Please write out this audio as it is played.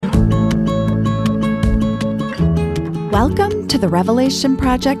Welcome to the Revelation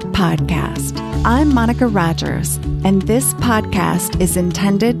Project podcast. I'm Monica Rogers, and this podcast is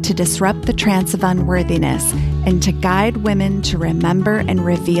intended to disrupt the trance of unworthiness and to guide women to remember and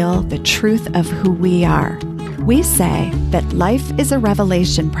reveal the truth of who we are. We say that life is a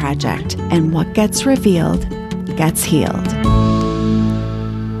revelation project, and what gets revealed gets healed.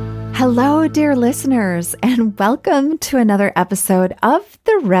 Hello, dear listeners, and welcome to another episode of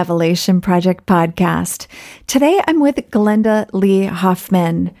the Revelation Project podcast. Today, I'm with Glynda-Lee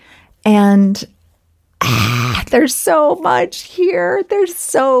Hoffmann, and there's so much here. There's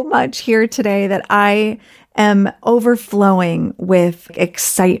so much here today that I am overflowing with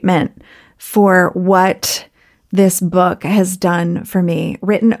excitement for what this book has done for me.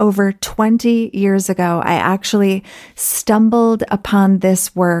 Written over 20 years ago, I actually stumbled upon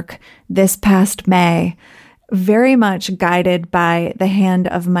this work this past May, very much guided by the hand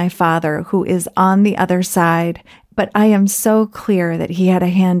of my father, who is on the other side. But I am so clear that he had a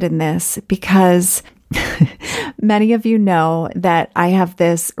hand in this because many of you know that I have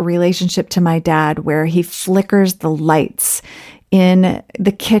this relationship to my dad where he flickers the lights in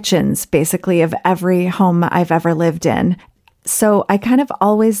the kitchens, basically, of every home I've ever lived in. So I kind of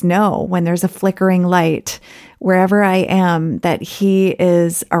always know when there's a flickering light wherever I am that he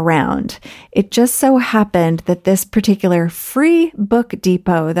is around. It just so happened that this particular free book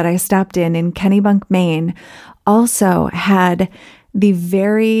depot that I stopped in Kennebunk, Maine, also had the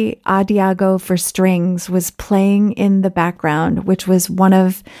very Adiago for strings was playing in the background, which was one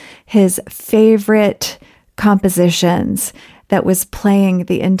of his favorite compositions that was playing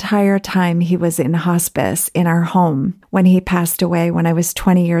the entire time he was in hospice in our home when he passed away when I was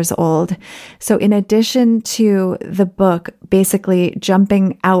 20 years old. So in addition to the book basically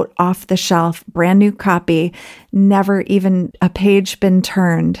jumping out off the shelf, brand new copy, never even a page been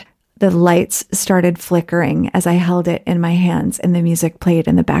turned, the lights started flickering as I held it in my hands and the music played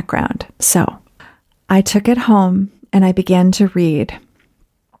in the background. So I took it home and I began to read.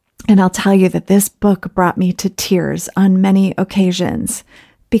 And I'll tell you that this book brought me to tears on many occasions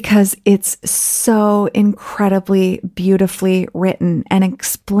because it's so incredibly beautifully written and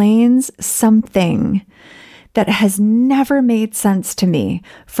explains something that has never made sense to me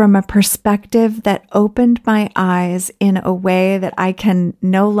from a perspective that opened my eyes in a way that I can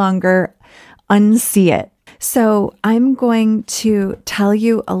no longer unsee it. So I'm going to tell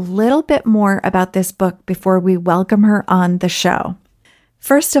you a little bit more about this book before we welcome her on the show.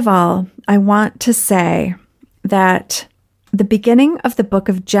 First of all, I want to say that the beginning of the book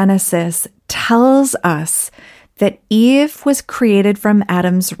of Genesis tells us that Eve was created from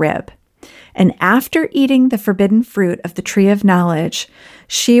Adam's rib. And after eating the forbidden fruit of the tree of knowledge,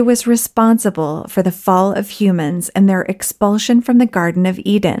 she was responsible for the fall of humans and their expulsion from the Garden of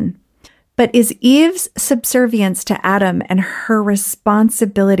Eden. But is Eve's subservience to Adam and her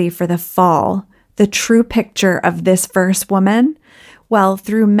responsibility for the fall the true picture of this first woman? Well,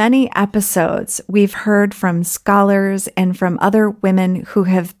 through many episodes, we've heard from scholars and from other women who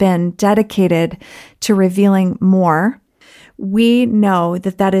have been dedicated to revealing more. We know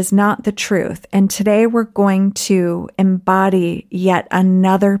that that is not the truth. And today we're going to embody yet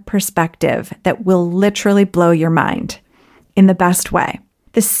another perspective that will literally blow your mind in the best way.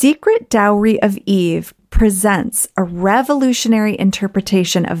 The Secret Dowry of Eve presents a revolutionary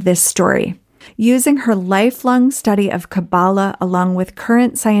interpretation of this story. Using her lifelong study of Kabbalah along with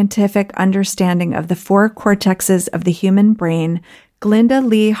current scientific understanding of the four cortexes of the human brain,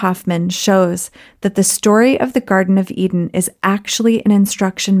 Glynda-Lee Hoffmann shows that the story of the Garden of Eden is actually an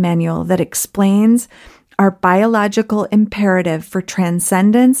instruction manual that explains our biological imperative for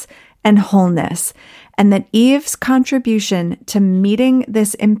transcendence and wholeness, and that Eve's contribution to meeting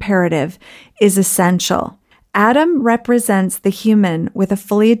this imperative is essential. Adam represents the human with a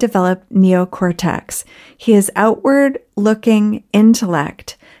fully developed neocortex. He is outward-looking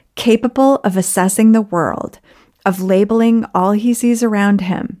intellect, capable of assessing the world, of labeling all he sees around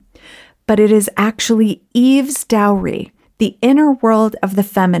him. But it is actually Eve's dowry, the inner world of the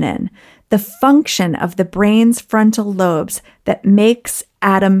feminine, the function of the brain's frontal lobes that makes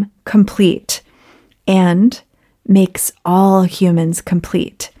Adam complete and makes all humans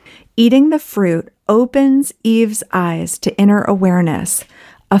complete. Eating the fruit opens Eve's eyes to inner awareness,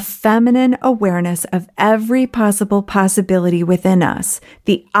 a feminine awareness of every possible possibility within us,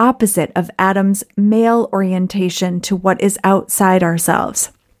 the opposite of Adam's male orientation to what is outside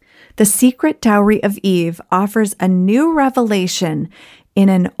ourselves. The Secret Dowry of Eve offers a new revelation in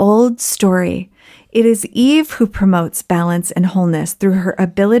an old story. It is Eve who promotes balance and wholeness through her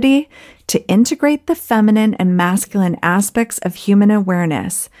ability to integrate the feminine and masculine aspects of human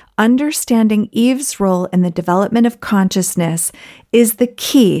awareness. Understanding Eve's role in the development of consciousness is the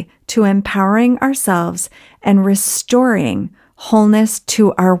key to empowering ourselves and restoring wholeness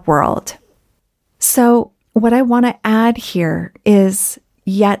to our world. So, what I want to add here is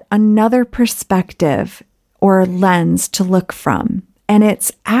yet another perspective or lens to look from, and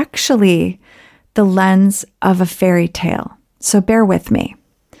it's actually the lens of a fairy tale. So bear with me.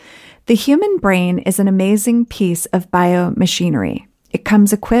 The human brain is an amazing piece of biomachinery. It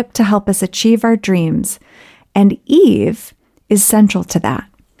comes equipped to help us achieve our dreams, and Eve is central to that.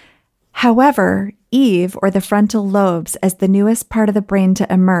 However, Eve, or the frontal lobes as the newest part of the brain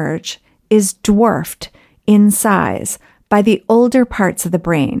to emerge, is dwarfed in size by the older parts of the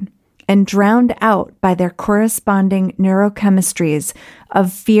brain and drowned out by their corresponding neurochemistries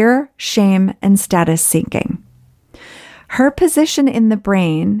of fear, shame, and status seeking. Her position in the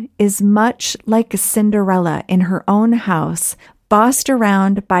brain is much like Cinderella in her own house, bossed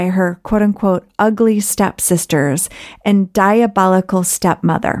around by her quote-unquote ugly stepsisters and diabolical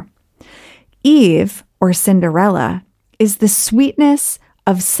stepmother. Eve, or Cinderella, is the sweetness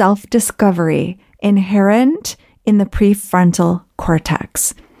of self-discovery inherent in the prefrontal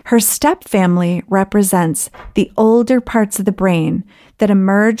cortex. Her stepfamily represents the older parts of the brain that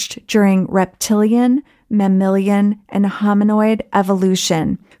emerged during reptilian, mammalian, and hominoid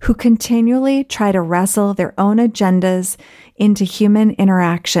evolution, who continually try to wrestle their own agendas into human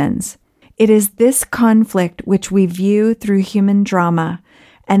interactions. It is this conflict which we view through human drama,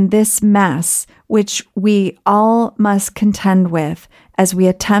 and this mess which we all must contend with as we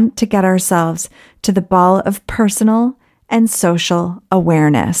attempt to get ourselves to the ball of personal and social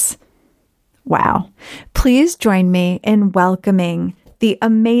awareness. Wow. Please join me in welcoming the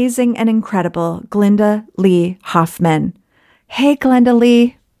amazing and incredible Glynda-Lee Hoffmann. Hey,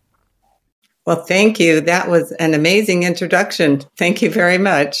 Glynda-Lee. Well, thank you. That was an amazing introduction. Thank you very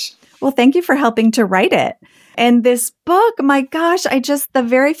much. Well, thank you for helping to write it. And this book, my gosh, the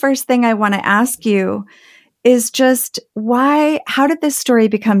very first thing I want to ask you is just how did this story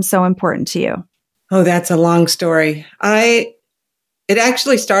become so important to you? Oh, that's a long story. It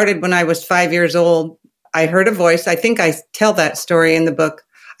actually started when I was 5 years old. I heard a voice. I think I tell that story in the book.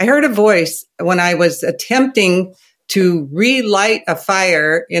 I heard a voice when I was attempting to relight a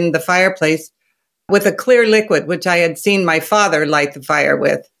fire in the fireplace with a clear liquid, which I had seen my father light the fire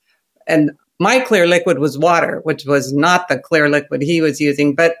with. And my clear liquid was water, which was not the clear liquid he was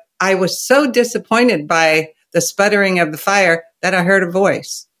using. But I was so disappointed by the sputtering of the fire that I heard a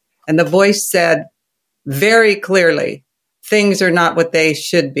voice. And the voice said very clearly, things are not what they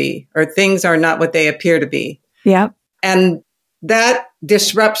should be, or things are not what they appear to be. Yeah. And that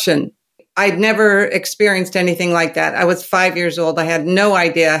disruption, I'd never experienced anything like that. I was 5 years old. I had no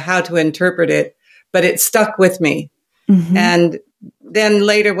idea how to interpret it, but it stuck with me. Mm-hmm. And then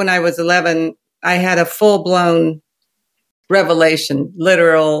later when I was 11, I had a full-blown revelation,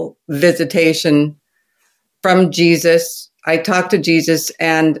 literal visitation from Jesus. I talked to Jesus,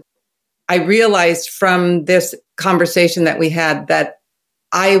 and I realized from this conversation that we had that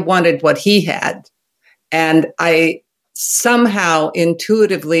I wanted what he had. And I somehow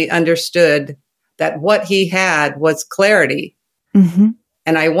intuitively understood that what he had was clarity. Mm-hmm.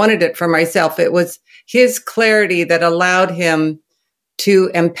 And I wanted it for myself. It was his clarity that allowed him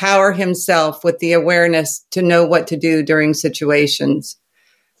to empower himself with the awareness to know what to do during situations.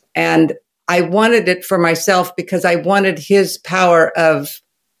 And I wanted it for myself because I wanted his power of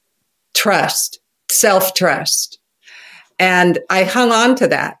trust, self-trust. And I hung on to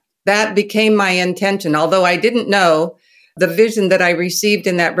that. That became my intention. Although I didn't know, the vision that I received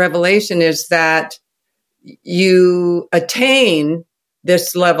in that revelation is that you attain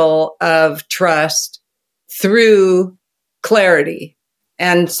this level of trust through clarity.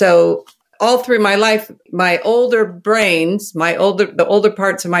 And so all through my life, my older brains, the older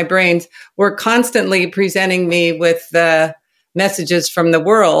parts of my brains were constantly presenting me with the messages from the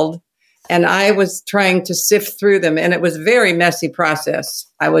world. And I was trying to sift through them. And it was a very messy process.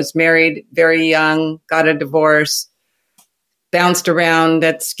 I was married very young, got a divorce, bounced around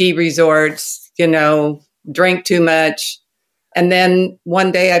at ski resorts, drank too much. And then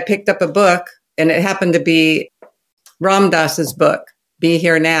one day I picked up a book, and it happened to be Ram Dass's book, Be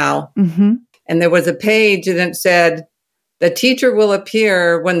Here Now. Mm-hmm. And there was a page and it said, the teacher will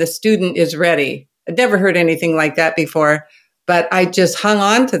appear when the student is ready. I'd never heard anything like that before, but I just hung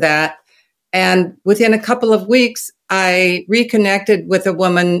on to that. And within a couple of weeks, I reconnected with a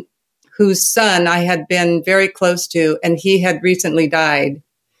woman whose son I had been very close to, and he had recently died.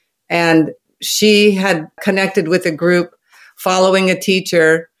 And she had connected with a group following a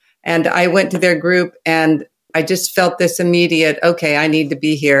teacher, and I went to their group, and I just felt this immediate, okay, I need to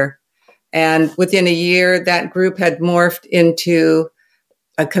be here. And within a year, that group had morphed into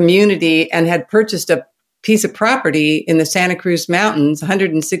a community and had purchased a piece of property in the Santa Cruz Mountains,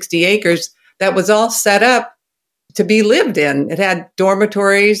 160 acres, that was all set up to be lived in. It had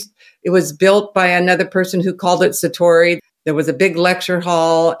dormitories. It was built by another person who called it Satori. There was a big lecture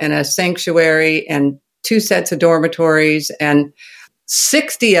hall and a sanctuary and 2 sets of dormitories, and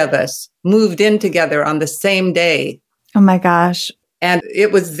 60 of us moved in together on the same day. Oh my gosh. And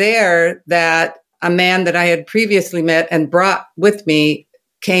it was there that a man that I had previously met and brought with me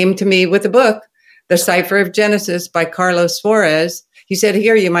came to me with a book, The Cipher of Genesis by Carlos Suarez. He said,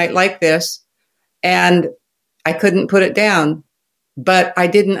 here, you might like this. And I couldn't put it down, but I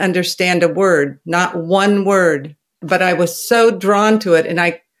didn't understand a word, not one word, but I was so drawn to it. And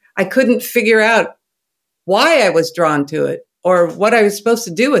I couldn't figure out why I was drawn to it or what I was supposed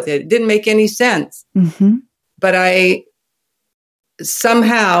to do with it. It didn't make any sense. Mm-hmm. But I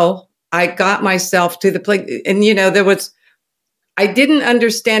got myself to the place. And, I didn't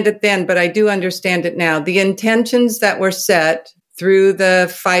understand it then, but I do understand it now. The intentions that were set through the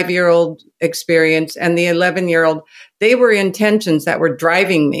 5-year-old experience and the 11-year-old, they were intentions that were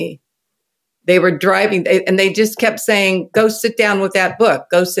driving me. They were driving, and they just kept saying, go sit down with that book,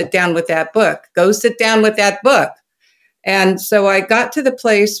 go sit down with that book, go sit down with that book. And so I got to the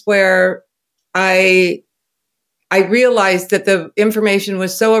place where I realized that the information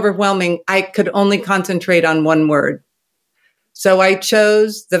was so overwhelming, I could only concentrate on one word. So I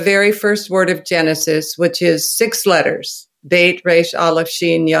chose the very first word of Genesis, which is 6 letters, Beit, Resh, Aleph,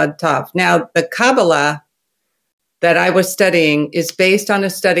 Shin, Yod, Tav. Now, the Kabbalah that I was studying is based on a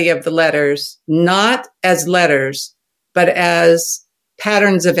study of the letters, not as letters, but as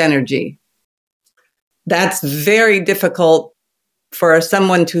patterns of energy. That's very difficult for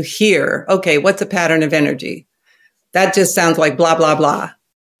someone to hear. Okay, what's a pattern of energy? That just sounds like blah, blah, blah.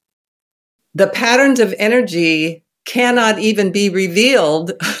 The patterns of energy cannot even be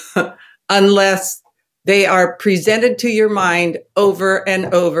revealed unless they are presented to your mind over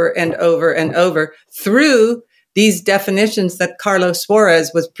and over and over and over through these definitions that Carlos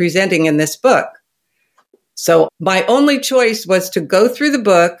Suarez was presenting in this book. So my only choice was to go through the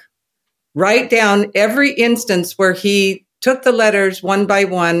book, write down every instance where he took the letters one by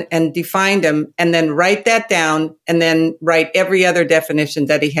one and defined them, and then write that down, and then write every other definition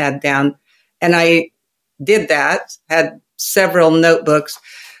that he had down. And I did that, had several notebooks.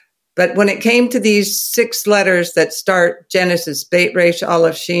 But when it came to these 6 letters that start Genesis, Beit, Resh,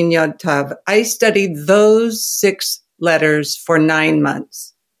 Aleph, Shin, Yod, Tav, I studied those 6 letters for 9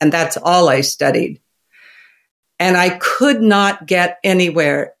 months. And that's all I studied. And I could not get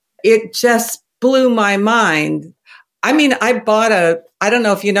anywhere. It just blew my mind. I mean, I don't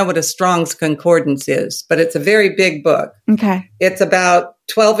know if you know what a Strong's Concordance is, but it's a very big book. Okay. It's about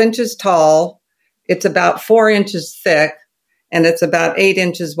 12 inches tall. It's about 4 inches thick, and it's about 8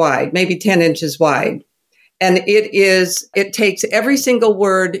 inches wide, maybe 10 inches wide. And it takes every single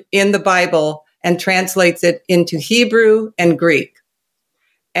word in the Bible and translates it into Hebrew and Greek.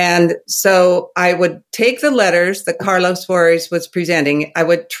 And so I would take the letters that Carlos Suarez was presenting, I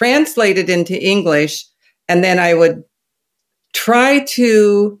would translate it into English, and then I would try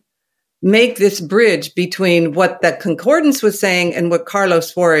to make this bridge between what the concordance was saying and what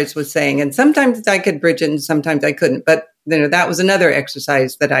Carlos Suarez was saying. And sometimes I could bridge it and sometimes I couldn't. But that was another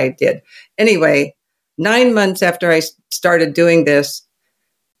exercise that I did. Anyway, 9 months after I started doing this,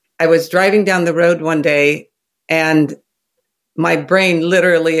 I was driving down the road one day and my brain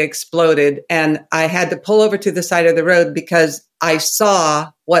literally exploded. And I had to pull over to the side of the road because I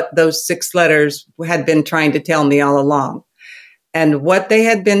saw what those 6 letters had been trying to tell me all along. And what they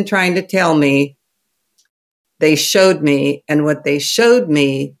had been trying to tell me, they showed me. And what they showed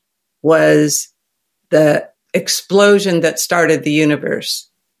me was the explosion that started the universe.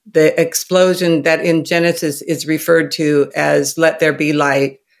 The explosion that in Genesis is referred to as let there be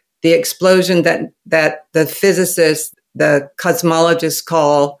light. The explosion that the physicists, the cosmologists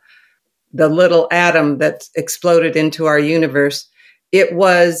call the little atom that exploded into our universe. It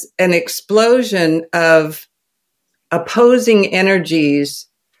was an explosion of opposing energies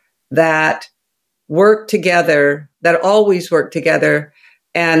that work together, that always work together.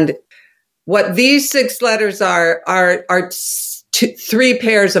 And what these 6 letters are 3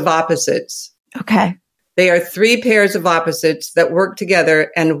 pairs of opposites. Okay. They are 3 pairs of opposites that work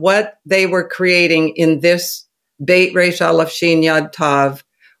together. And what they were creating in this Beit, Resh, Aleph, Shin, Yod, Tav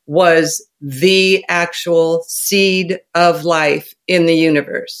was the actual seed of life in the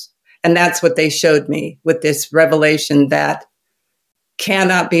universe. And that's what they showed me with this revelation that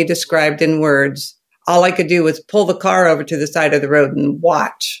cannot be described in words. All I could do was pull the car over to the side of the road and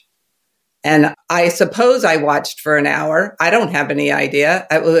watch. And I suppose I watched for an hour. I don't have any idea.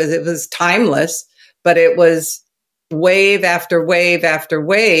 It was timeless, but it was wave after wave after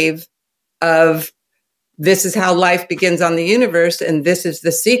wave of this is how life begins on the universe. And this is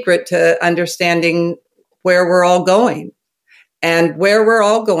the secret to understanding where we're all going. And where we're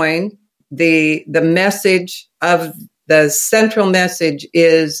all going, the message of the central message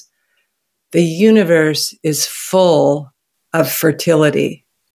is the universe is full of fertility.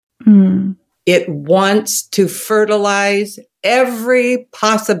 Mm. It wants to fertilize every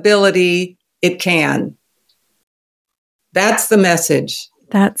possibility it can. That's the message.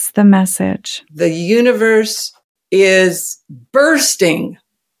 That's the message. The universe is bursting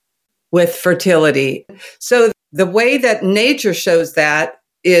with fertility. So the way that nature shows that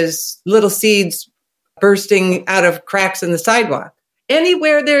is little seeds bursting out of cracks in the sidewalk.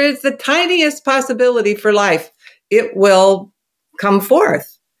 Anywhere there is the tiniest possibility for life, it will come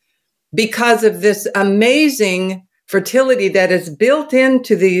forth because of this amazing fertility that is built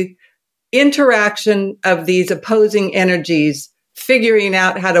into the interaction of these opposing energies, figuring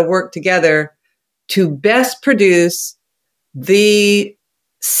out how to work together to best produce the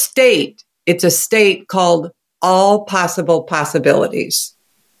state. It's a state called all possible possibilities.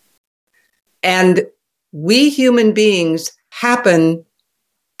 And we human beings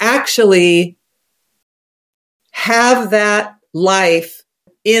actually have that life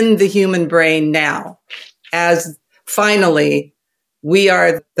in the human brain now, as finally we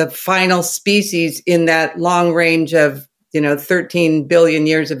are the final species in that long range of 13 billion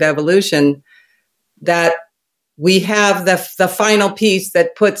years of evolution, that we have the final piece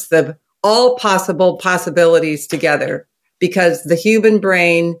that puts the all possible possibilities together, because the human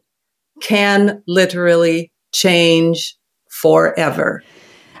brain can literally change forever.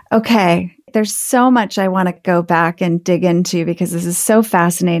 Okay. There's so much I want to go back and dig into because this is so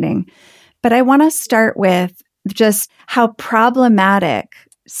fascinating. But I want to start with just how problematic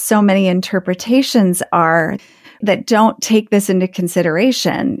so many interpretations are that don't take this into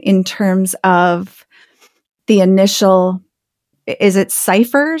consideration in terms of the initial, is it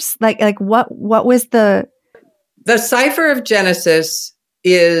ciphers? Like what was the cipher of Genesis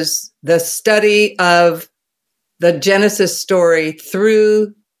is the study of the Genesis story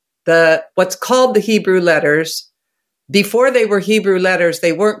through what's called the Hebrew letters. Before they were Hebrew letters,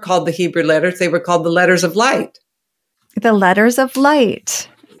 they weren't called the Hebrew letters. They were called the letters of light. The letters of light.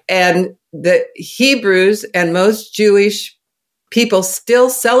 And the Hebrews and most Jewish people still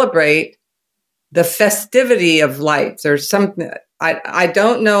celebrate the festivity of lights or something. I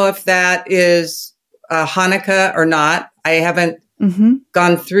don't know if that is Hanukkah or not. I haven't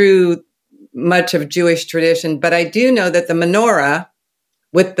gone through much of Jewish tradition, but I do know that the menorah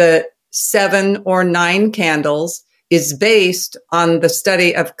with the 7 or 9 candles is based on the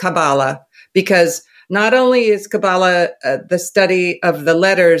study of Kabbalah, because not only is Kabbalah the study of the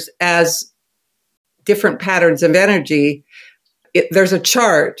letters as different patterns of energy, there's a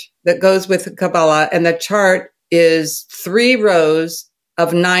chart that goes with Kabbalah, and the chart is 3 rows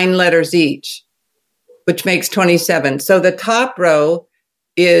of 9 letters each, which makes 27. So the top row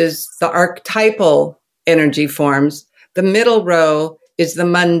is the archetypal energy forms. The middle row is the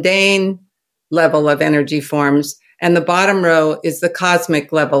mundane level of energy forms. And the bottom row is the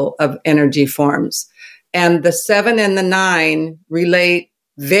cosmic level of energy forms. And the 7 and the 9 relate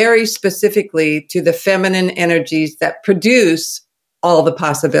very specifically to the feminine energies that produce all the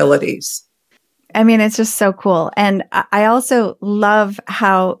possibilities. I mean, it's just so cool. And I also love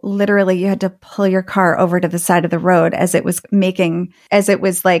how literally you had to pull your car over to the side of the road as it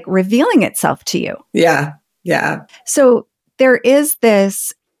was like revealing itself to you. Yeah. Yeah. So there is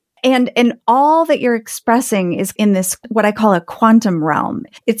this, and all that you're expressing is in this, what I call a quantum realm.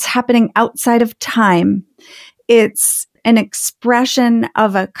 It's happening outside of time. It's an expression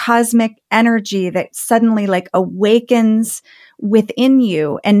of a cosmic energy that suddenly like awakens within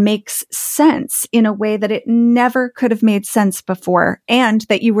you and makes sense in a way that it never could have made sense before, and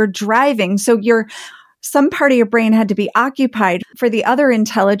that you were driving. So some part of your brain had to be occupied for the other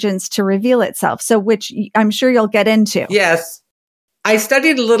intelligence to reveal itself. So, which I'm sure you'll get into. Yes. I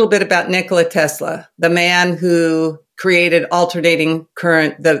studied a little bit about Nikola Tesla, the man who created alternating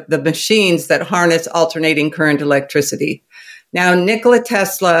current, the machines that harness alternating current electricity. Now, Nikola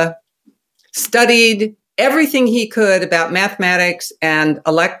Tesla studied everything he could about mathematics and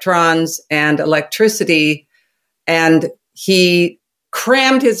electrons and electricity, and he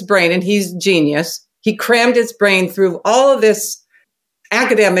crammed his brain, and he's a genius. He crammed his brain through all of this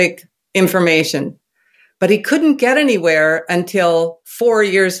academic information. But he couldn't get anywhere until 4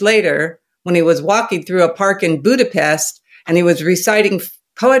 years later when he was walking through a park in Budapest and he was reciting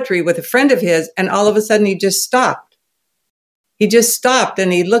poetry with a friend of his, and all of a sudden he just stopped. He just stopped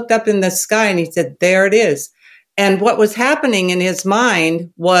and he looked up in the sky and he said, there it is. And what was happening in his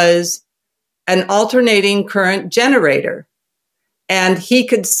mind was an alternating current generator. And he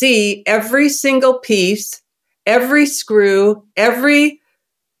could see every single piece, every screw, every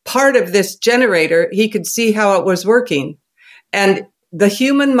part of this generator. He could see how it was working. And the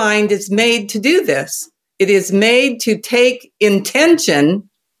human mind is made to do this. It is made to take intention,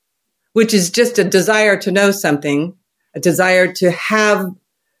 which is just a desire to know something, a desire to have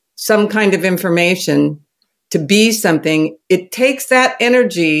some kind of information, to be something. It takes that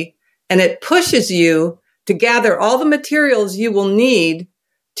energy and it pushes you to gather all the materials you will need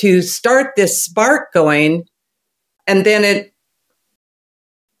to start this spark going. And then it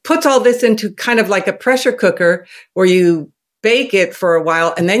puts all this into kind of like a pressure cooker where you bake it for a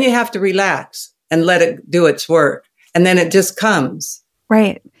while and then you have to relax and let it do its work. And then it just comes.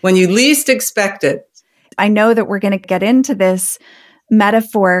 Right. When you least expect it. I know that we're going to get into this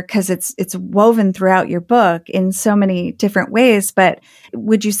metaphor because it's woven throughout your book in so many different ways. But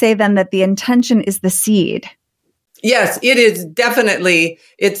would you say then that the intention is the seed? Yes, it is definitely.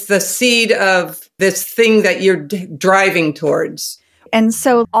 It's the seed of this thing that you're driving towards. And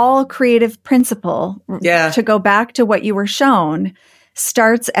so all creative principle, to go back to what you were shown,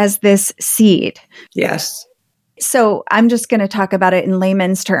 starts as this seed. Yes. So I'm just going to talk about it in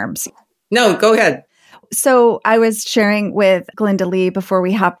layman's terms. No, go ahead. So I was sharing with Glynda-Lee before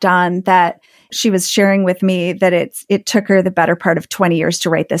we hopped on that she was sharing with me that it took her the better part of 20 years to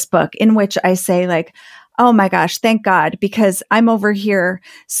write this book, in which I say like, oh my gosh, thank God, because I'm over here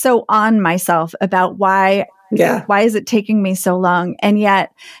so on myself about why is it taking me so long? And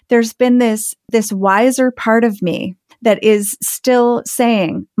yet there's been this wiser part of me that is still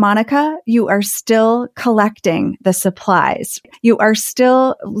saying, Monica, you are still collecting the supplies. You are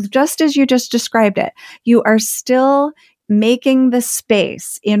still, just as you just described it, you are still making the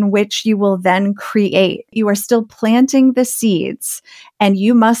space in which you will then create. You are still planting the seeds and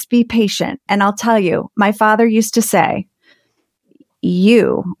you must be patient. And I'll tell you, my father used to say,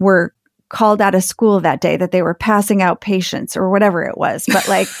 you were called out of school that day that they were passing out patience or whatever it was. But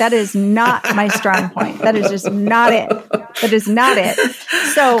like, that is not my strong point. That is just not it. That is not it.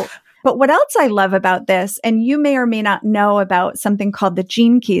 So, but what else I love about this, and you may or may not know about something called the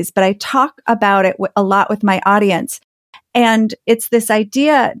gene keys, but I talk about it a lot with my audience. And it's this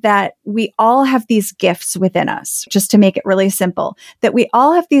idea that we all have these gifts within us, just to make it really simple, that we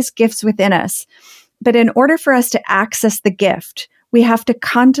all have these gifts within us. But in order for us to access the gift, we have to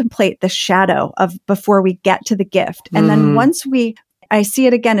contemplate the shadow of before we get to the gift. And then once I see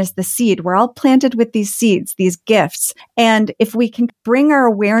it again as the seed, we're all planted with these seeds, these gifts. And if we can bring our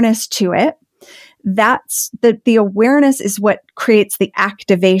awareness to it, that's the awareness is what creates the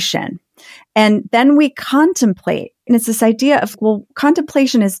activation. And then we contemplate. And it's this idea of, well,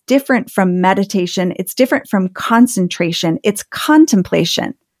 contemplation is different from meditation. It's different from concentration. It's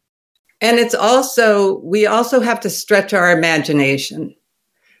contemplation. And we also have to stretch our imagination,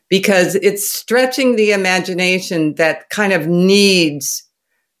 because it's stretching the imagination that kind of needs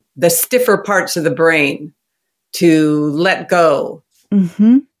the stiffer parts of the brain to let go.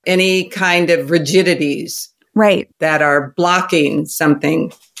 Mm-hmm. Any kind of rigidities. Right. That are blocking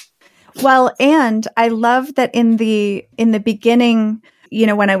something. Well, and I love that in the beginning,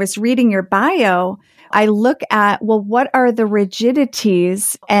 when I was reading your bio, I look at, well, what are the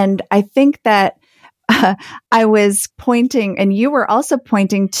rigidities? And I think that I was pointing, and you were also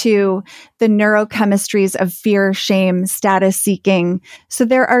pointing to the neurochemistries of fear, shame, status seeking. So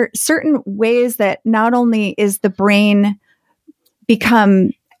there are certain ways that not only is the brain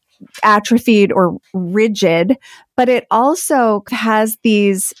become atrophied or rigid, but it also has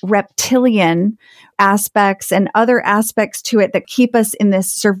these reptilian aspects and other aspects to it that keep us in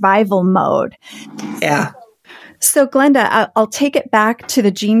this survival mode. Yeah. So Glynda, I'll take it back to the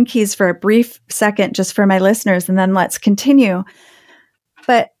gene keys for a brief second, just for my listeners, and then let's continue.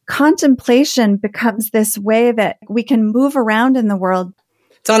 But contemplation becomes this way that we can move around in the world.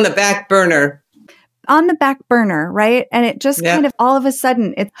 It's on the back burner. On the back burner, right? And it just kind of all of a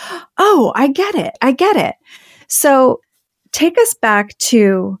sudden, I get it. I get it. So take us back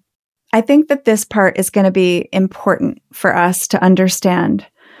to, I think that this part is going to be important for us to understand.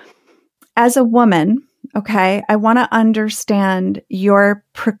 As a woman, okay, I want to understand your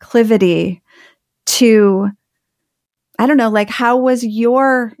proclivity to I don't know, like, how was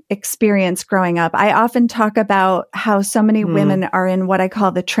your experience growing up? I often talk about how so many women are in what I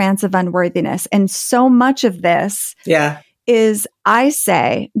call the trance of unworthiness. And so much of this is, I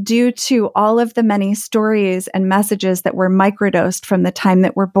say, due to all of the many stories and messages that were microdosed from the time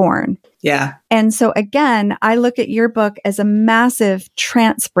that we're born. Yeah. And so again, I look at your book as a massive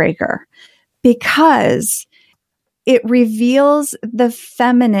trance breaker because it reveals the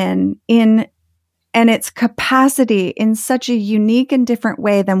feminine and its capacity in such a unique and different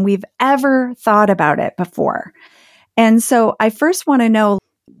way than we've ever thought about it before. And so I first want to know,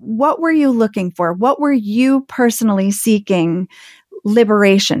 what were you looking for? What were you personally seeking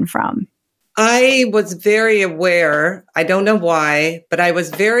liberation from? I was very aware, I don't know why, but I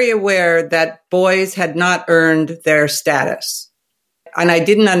was very aware that boys had not earned their status. And I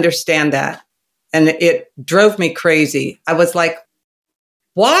didn't understand that. And it drove me crazy. I was like,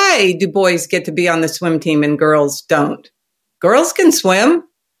 why do boys get to be on the swim team and girls don't? Girls can swim.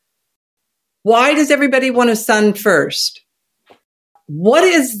 Why does everybody want a son first? What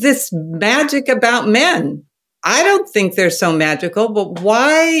is this magic about men? I don't think they're so magical, but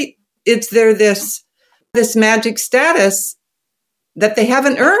why is there this magic status that they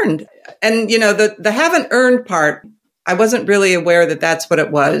haven't earned? And, the haven't earned part, I wasn't really aware that that's what it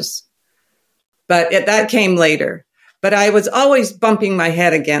was. But that came later. But I was always bumping my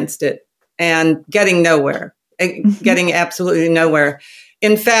head against it and getting nowhere, getting absolutely nowhere.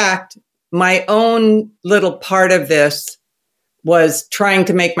 In fact, my own little part of this was trying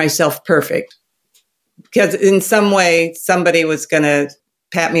to make myself perfect, because in some way, somebody was going to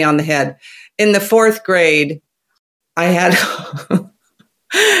pat me on the head. In the 4th grade, I had,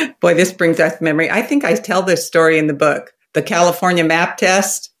 boy, this brings back memory. I think I tell this story in the book, the California map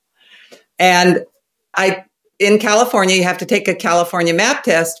test. And in California, you have to take a California map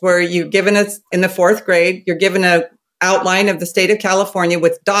test where you're given in the 4th grade, you're given an outline of the state of California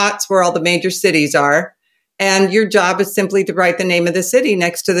with dots where all the major cities are. And your job is simply to write the name of the city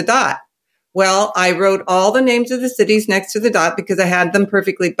next to the dot. Well, I wrote all the names of the cities next to the dot because I had them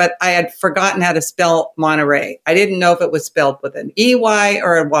perfectly, but I had forgotten how to spell Monterey. I didn't know if it was spelled with an EY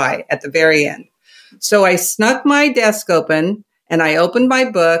or a Y at the very end. So I snuck my desk open and I opened my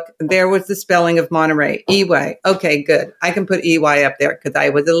book. There was the spelling of Monterey, EY. Okay, good. I can put EY up there because I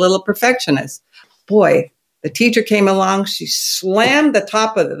was a little perfectionist. Boy, the teacher came along. She slammed the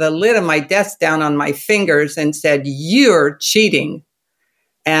top of the lid of my desk down on my fingers and said, "You're cheating."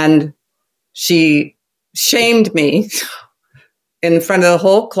 And she shamed me in front of the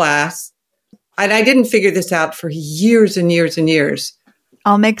whole class. And I didn't figure this out for years and years and years.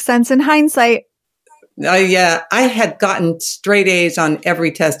 All makes sense in hindsight. Yeah, I had gotten straight A's on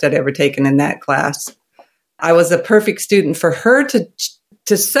every test I'd ever taken in that class. I was a perfect student. For her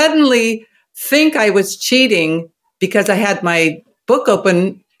to suddenly think I was cheating because I had my book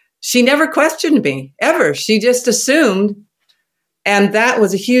open, she never questioned me, ever. She just assumed. And that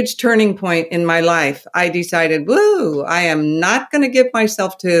was a huge turning point in my life. I decided, I am not going to give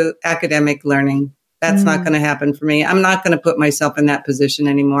myself to academic learning. That's not going to happen for me. I'm not going to put myself in that position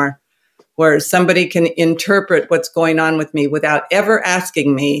anymore, where somebody can interpret what's going on with me without ever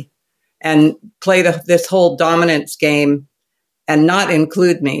asking me and play this whole dominance game and not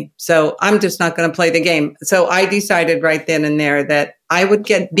include me. So I'm just not going to play the game. So I decided right then and there that I would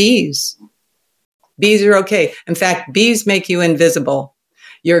get B's. B's are okay. In fact, B's make you invisible.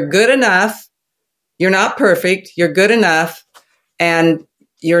 You're good enough. You're not perfect. You're good enough. And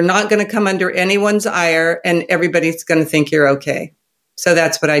you're not going to come under anyone's ire, and everybody's going to think you're okay. So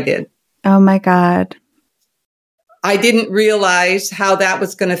that's what I did. Oh my God. I didn't realize how that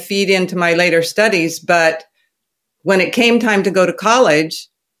was going to feed into my later studies, but when it came time to go to college,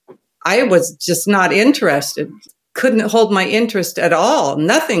 I was just not interested. Couldn't hold my interest at all.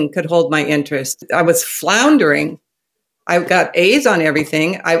 Nothing could hold my interest. I was floundering. I got A's on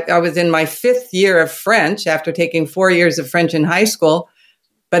everything. I was in my 5th year of French after taking 4 years of French in high school,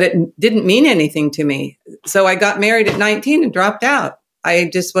 but it didn't mean anything to me. So I got married at 19 and dropped out.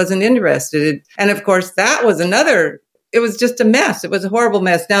 I just wasn't interested. And of course, that was it was just a mess. It was a horrible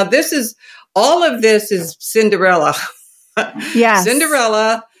mess. Now, all of this is Cinderella. Yes.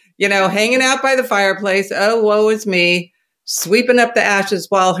 Cinderella, hanging out by the fireplace. Oh, woe is me, sweeping up the ashes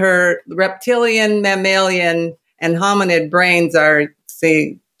while her reptilian, mammalian, and hominid brains are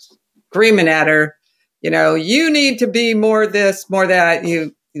screaming at her. You need to be more this, more that.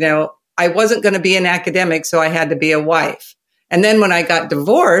 I wasn't going to be an academic, so I had to be a wife. And then when I got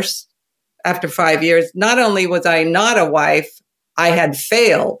divorced after 5 years, not only was I not a wife, I had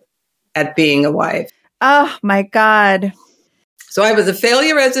failed at being a wife. Oh my God. So I was a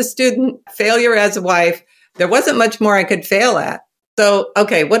failure as a student, failure as a wife, there wasn't much more I could fail at. So,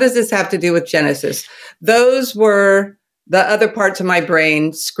 okay, what does this have to do with Genesis? Those were the other parts of my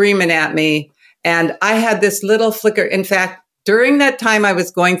brain screaming at me. And I had this little flicker. In fact, during that time I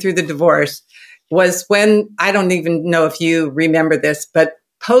was going through the divorce was when, I don't even know if you remember this, but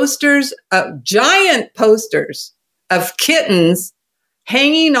posters, giant posters of kittens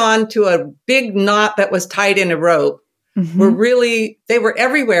hanging on to a big knot that was tied in a rope they were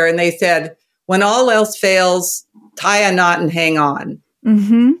everywhere. And they said, when all else fails, tie a knot and hang on.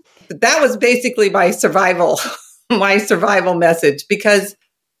 But that was basically my survival message, because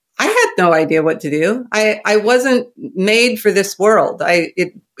I had no idea what to do. I wasn't made for this world.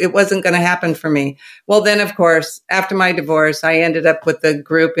 It wasn't going to happen for me. Well, then, of course, after my divorce, I ended up with a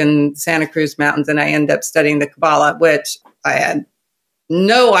group in Santa Cruz Mountains, and I ended up studying the Kabbalah, which I had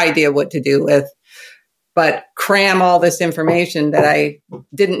no idea what to do with, but cram all this information that I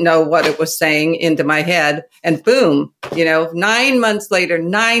didn't know what it was saying into my head. And boom, 9 months later,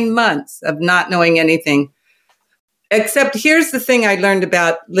 9 months of not knowing anything. Except here's the thing I learned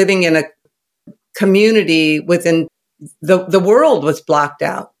about living in a community within the world was blocked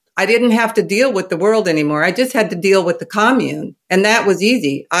out. I didn't have to deal with the world anymore. I just had to deal with the commune. And that was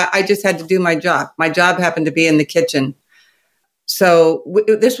easy. I just had to do my job. My job happened to be in the kitchen. So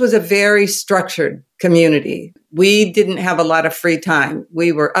this was a very structured community. We didn't have a lot of free time.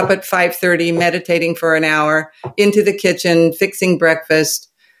 We were up at 5:30, meditating for an hour, into the kitchen, fixing breakfast,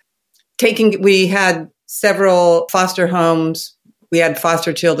 we had several foster homes. We had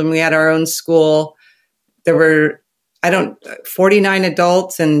foster children. We had our own school. There were, 49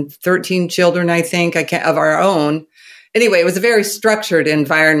 adults and 13 children, I think, of our own. Anyway, it was a very structured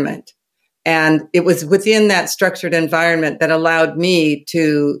environment. And it was within that structured environment that allowed me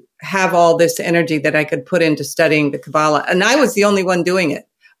to have all this energy that I could put into studying the Kabbalah. And I was the only one doing it.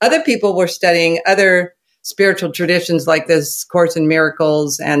 Other people were studying other spiritual traditions like this Course in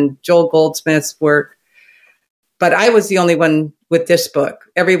Miracles and Joel Goldsmith's work. But I was the only one with this book.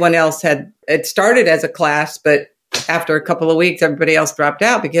 Everyone else it started as a class, but after a couple of weeks, everybody else dropped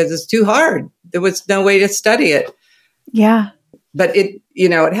out because it's too hard. There was no way to study it. Yeah. But it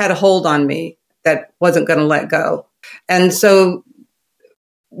had a hold on me that wasn't going to let go. And so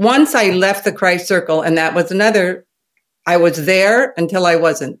once I left the Christ Circle, and that was I was there until I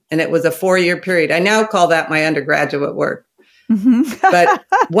wasn't. And it was a 4-year period. I now call that my undergraduate work. But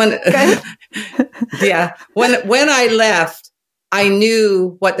when I left, I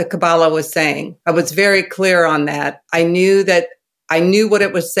knew what the Kabbalah was saying. I was very clear on that. I knew what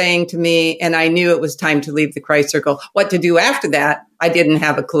it was saying to me, and I knew it was time to leave the Christ Circle. What to do after that, I didn't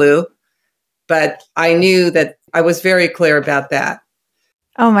have a clue, but I knew that I was very clear about that.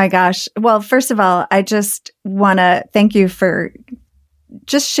 Oh my gosh. Well, first of all, I just want to thank you for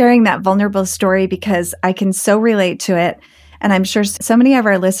just sharing that vulnerable story, because I can so relate to it. And I'm sure so many of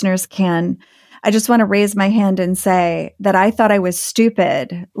our listeners can. I just want to raise my hand and say that I thought I was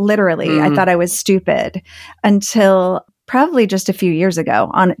stupid. Literally, I thought I was stupid until probably just a few years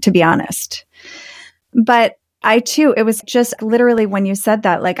ago, to be honest. But it was just literally when you said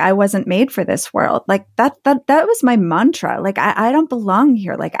that, like, I wasn't made for this world. Like that was my mantra. Like, I don't belong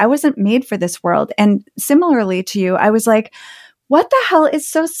here. Like, I wasn't made for this world. And similarly to you, I was like, what the hell is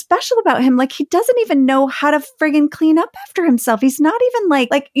so special about him? Like, he doesn't even know how to friggin' clean up after himself. He's not even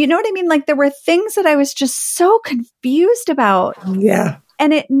like, you know what I mean? Like, there were things that I was just so confused about. Yeah.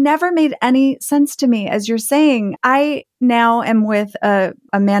 And it never made any sense to me. As you're saying, I now am with a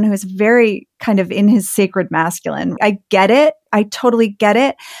man who is very kind of in his sacred masculine. I get it. I totally get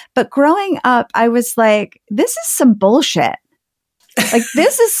it. But growing up, I was like, this is some bullshit. Like,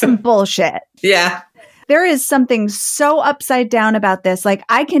 this is some bullshit. Yeah. There is something so upside down about this. Like,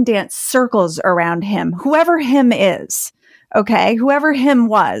 I can dance circles around him, whoever him is. Okay. Whoever him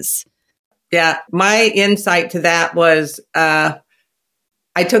was. Yeah. My insight to that was,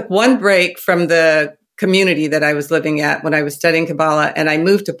 I took one break from the community that I was living at when I was studying Kabbalah, and I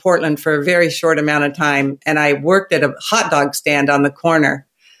moved to Portland for a very short amount of time. And I worked at a hot dog stand on the corner.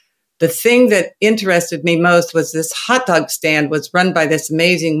 The thing that interested me most was this hot dog stand was run by this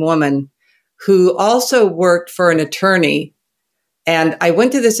amazing woman who also worked for an attorney. And I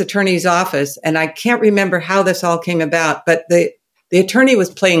went to this attorney's office, and I can't remember how this all came about, but the attorney was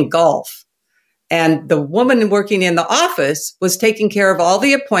playing golf. And the woman working in the office was taking care of all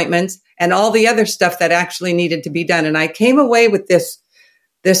the appointments and all the other stuff that actually needed to be done. And I came away with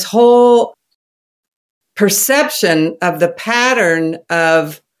this whole perception of the pattern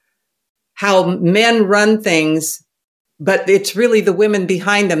of how men run things, but it's really the women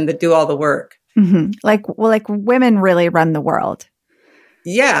behind them that do all the work. Mm-hmm. Like women really run the world.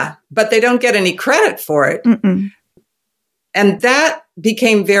 Yeah, but they don't get any credit for it. Mm-mm. And that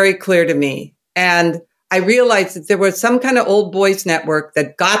became very clear to me. And I realized that there was some kind of old boys network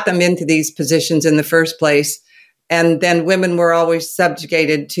that got them into these positions in the first place. And then women were always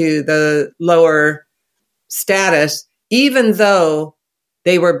subjugated to the lower status, even though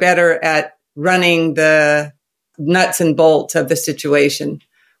they were better at running the nuts and bolts of the situation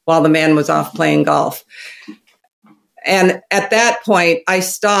while the man was off playing golf. And at that point, I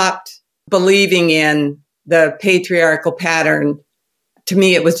stopped believing in the patriarchal pattern. To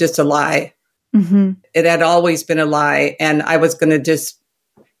me, it was just a lie. Mm-hmm. It had always been a lie. And I was going to just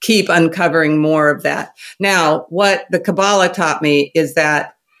keep uncovering more of that. Now, what the Kabbalah taught me is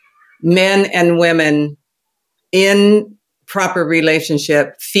that men and women in proper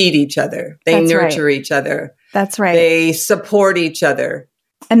relationship feed each other. They That's nurture right. each other. That's right. They support each other.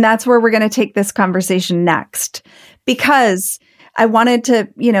 And that's where we're going to take this conversation next, because I wanted to,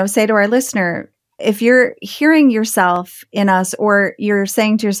 say to our listener, if you're hearing yourself in us, or you're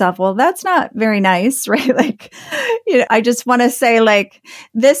saying to yourself, well, that's not very nice, right? Like, I just want to say, like,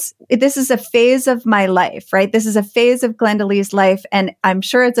 this is a phase of my life, right? This is a phase of Glynda-Lee's life. And I'm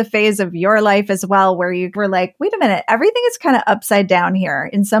sure it's a phase of your life as well, where you were like, wait a minute, everything is kind of upside down here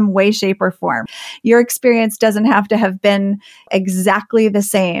in some way, shape, or form. Your experience doesn't have to have been exactly the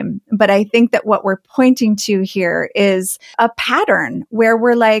same. But I think that what we're pointing to here is a pattern where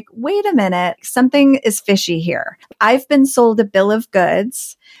we're like, wait a minute, something is fishy here. I've been sold a bill of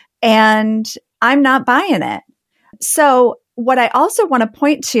goods and I'm not buying it. So what I also want to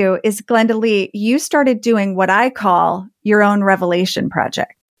point to is, Glynda-Lee, you started doing what I call your own revelation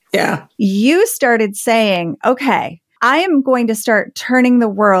project. Yeah. You started saying, okay, I am going to start turning the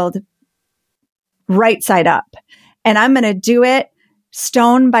world right side up, and I'm going to do it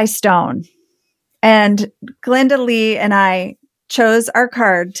stone by stone. And Glynda-Lee and I chose our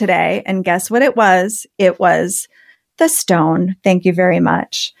card today, and guess what it was? It was the stone. Thank you very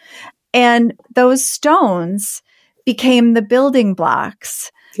much. And those stones became the building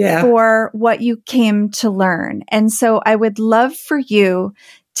blocks for what you came to learn. And so I would love for you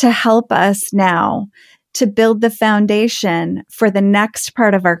to help us now to build the foundation for the next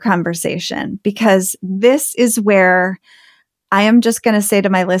part of our conversation, because this is where I am just going to say to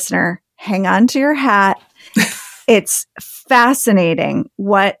my listener, hang on to your hat. It's fascinating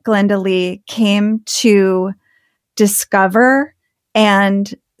what Glynda-Lee came to discover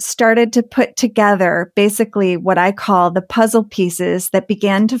and started to put together, basically what I call the puzzle pieces that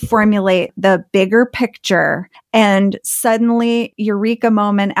began to formulate the bigger picture. And suddenly, eureka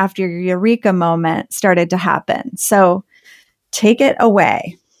moment after eureka moment started to happen. So take it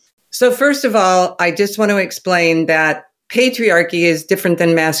away. So first of all, I just want to explain that patriarchy is different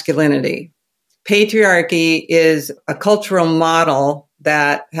than masculinity. Patriarchy is a cultural model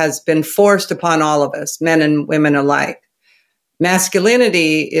that has been forced upon all of us, men and women alike.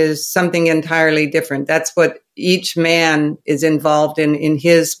 Masculinity is something entirely different. That's what each man is involved in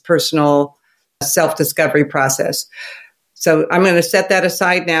his personal self-discovery process. So I'm going to set that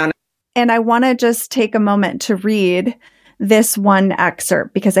aside now. And I want to just take a moment to read this one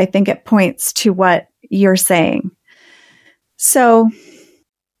excerpt, because I think it points to what you're saying. So,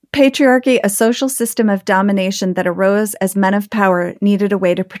 patriarchy, a social system of domination that arose as men of power needed a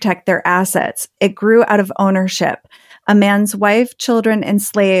way to protect their assets. It grew out of ownership. A man's wife, children, and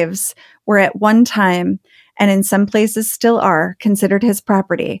slaves were at one time, and in some places still are, considered his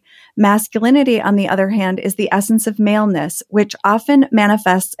property. Masculinity, on the other hand, is the essence of maleness, which often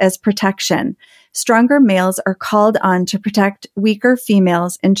manifests as protection. Stronger males are called on to protect weaker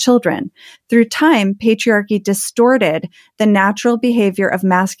females and children. Through time, patriarchy distorted the natural behavior of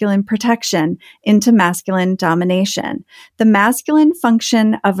masculine protection into masculine domination. The masculine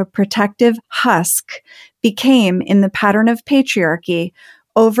function of a protective husk became, in the pattern of patriarchy,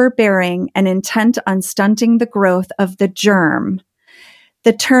 overbearing and intent on stunting the growth of the germ.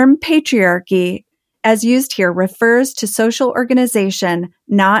 The term patriarchy, as used here, refers to social organization,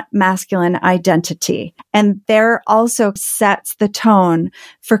 not masculine identity. And there also sets the tone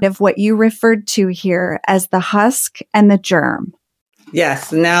for what you referred to here as the husk and the germ.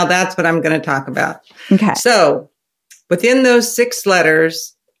 Yes, now that's what I'm going to talk about. Okay. So within those 6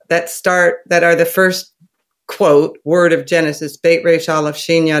 letters that are the first quote, word of Genesis, Beit Resh Aleph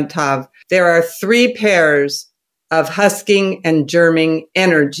Shin Yod Tav, there are 3 pairs of husking and germing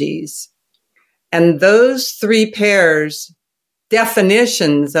energies. And those 3 pairs,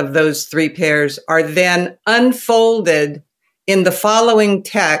 definitions of those 3 pairs are then unfolded in the following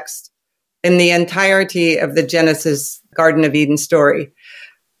text in the entirety of the Genesis Garden of Eden story.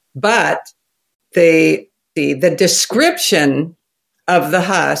 But the description of the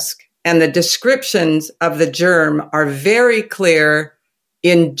husk and the descriptions of the germ are very clear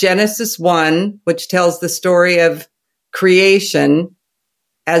in Genesis 1, which tells the story of creation,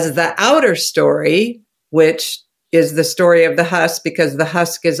 as the outer story, which is the story of the husk, because the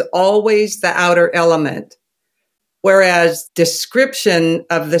husk is always the outer element. Whereas description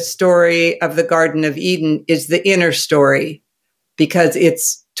of the story of the Garden of Eden is the inner story, because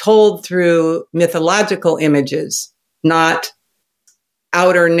it's told through mythological images, not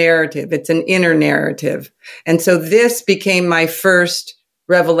outer narrative. It's an inner narrative. And so this became my first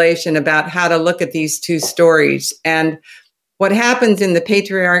revelation about how to look at these two stories. And what happens in the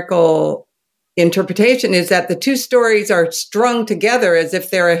patriarchal interpretation is that the two stories are strung together as if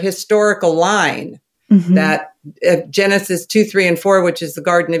they're a historical line. Mm-hmm. That Genesis 2, 3, and 4, which is the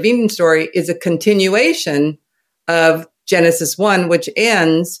Garden of Eden story, is a continuation of Genesis 1, which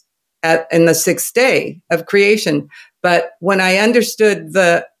ends in the sixth day of creation. But when I understood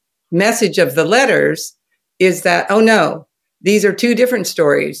the message of the letters is that, oh no, these are two different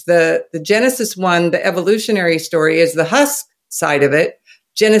stories. The Genesis 1, the evolutionary story, is the husk side of it.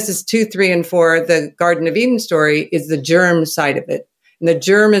 Genesis 2, 3, and 4, the Garden of Eden story, is the germ side of it. And the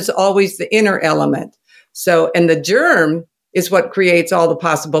germ is always the inner element. So, and the germ is what creates all the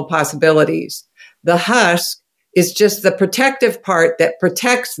possible possibilities. The husk is just the protective part that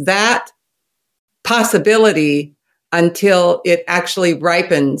protects that possibility until it actually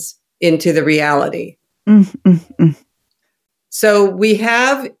ripens into the reality. So we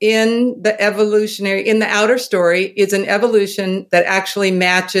have in the outer story is an evolution that actually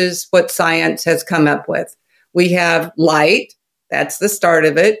matches what science has come up with. We have light. That's the start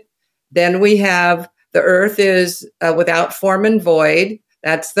of it. Then we have the earth is without form and void.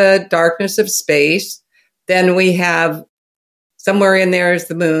 That's the darkness of space. Then we have somewhere in there is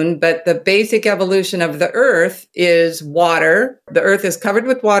the moon, but the basic evolution of the earth is water. The earth is covered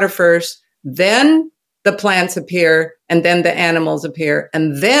with water first, then the plants appear, and then the animals appear,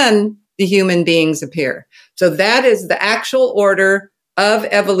 and then the human beings appear. So that is the actual order of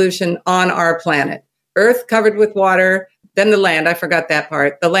evolution on our planet. Earth covered with water, then the land. I forgot that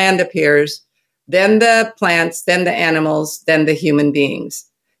part. The land appears, then the plants, then the animals, then the human beings.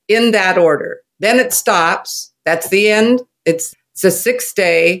 In that order. Then it stops. That's the end. It's the sixth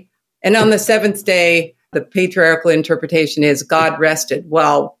day. And on the seventh day, the patriarchal interpretation is God rested.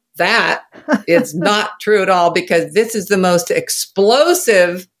 Well, that is not true at all, because this is the most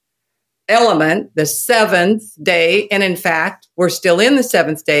explosive element, the seventh day. And in fact, we're still in the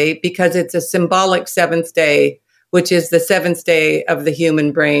seventh day because it's a symbolic seventh day, which is the seventh day of the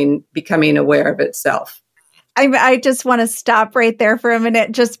human brain becoming aware of itself. I just want to stop right there for a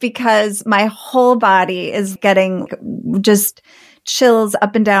minute, just because my whole body is getting just chills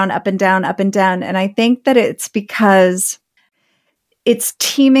up and down, up and down, up and down. And I think that it's because it's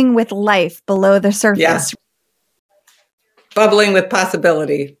teeming with life below the surface. Yeah. Bubbling with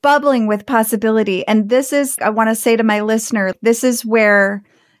possibility. Bubbling with possibility. And this is, I want to say to my listener, this is where,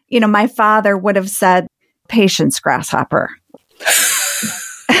 my father would have said, patience, grasshopper.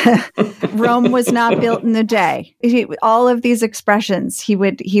 Rome was not built in a day. All of these expressions he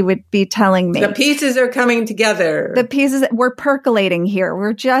would be telling me. The pieces are coming together. The pieces, we're percolating here.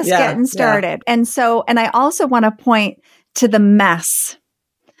 We're just getting started. Yeah. And I also want to point to the mess.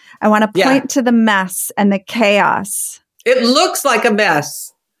 I want to point to the mess and the chaos. It looks like a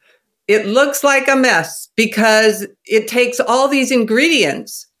mess. It looks like a mess because it takes all these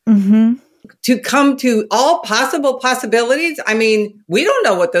ingredients to come to all possible possibilities. I mean, we don't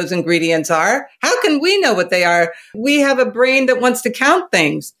know what those ingredients are. How can we know what they are? We have a brain that wants to count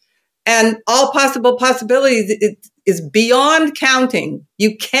things, and all possible possibilities is beyond counting.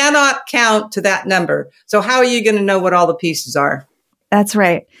 You cannot count to that number. So how are you going to know what all the pieces are? That's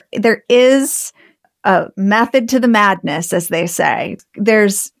right. There is a method to the madness, as they say.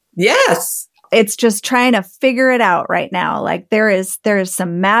 Yes. It's just trying to figure it out right now. Like there is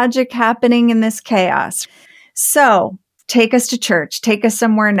some magic happening in this chaos. So take us to church. Take us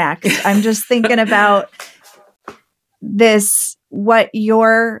somewhere next. I'm just thinking about this, what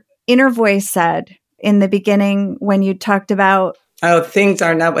your inner voice said in the beginning when you talked about, oh, things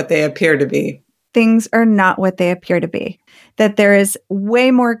are not what they appear to be. Things are not what they appear to be. That there is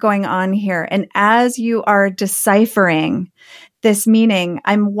way more going on here. And as you are deciphering this meaning,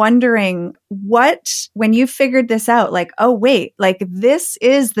 I'm wondering when you figured this out, like, oh, wait, like this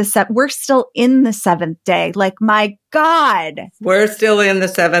is we're still in the seventh day. Like, my God. We're still in the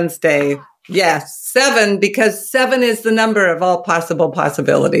seventh day. Yes, 7, because 7 is the number of all possible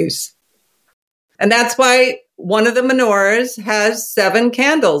possibilities. And that's why one of the menorahs has 7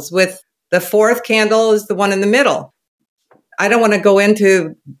 candles, with the 4th candle is the one in the middle. I don't want to go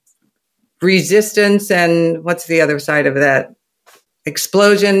into resistance and what's the other side of that?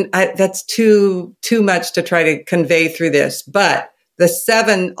 Explosion. That's too much to try to convey through this. But the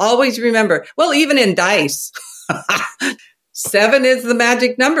 7, always remember, well, even in dice, 7 is the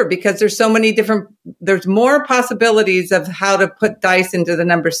magic number because there's so many there's more possibilities of how to put dice into the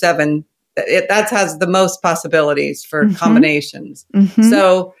number 7. That has the most possibilities for combinations.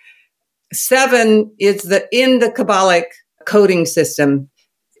 So 7 is in the Kabbalic coding system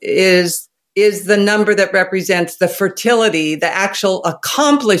is the number that represents the fertility, the actual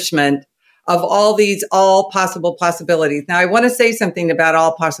accomplishment of all possible possibilities. Now, I want to say something about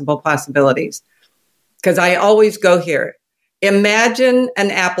all possible possibilities because I always go here. Imagine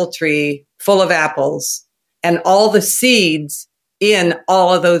an apple tree full of apples and all the seeds in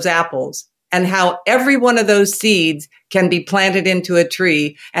all of those apples and how every one of those seeds can be planted into a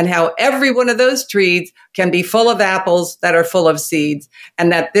tree and how every one of those trees can be full of apples that are full of seeds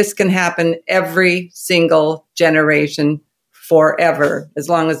and that this can happen every single generation forever, as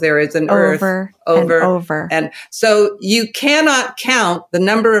long as there is an earth over. And so you cannot count the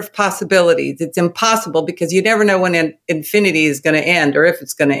number of possibilities. It's impossible because you never know when infinity is going to end or if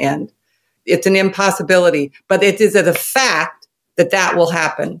it's going to end. It's an impossibility, but it is a fact that will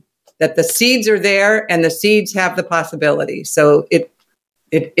happen, that the seeds are there and the seeds have the possibility. So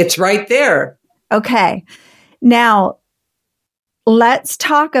it's right there. Okay. Now, let's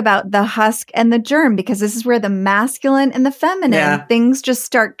talk about the husk and the germ, because this is where the masculine and the feminine, things just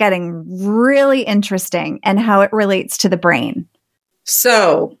start getting really interesting and how it relates to the brain.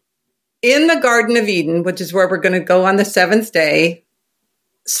 So in the Garden of Eden, which is where we're going to go on the 7th day,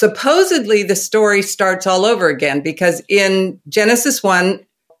 supposedly the story starts all over again because in Genesis 1,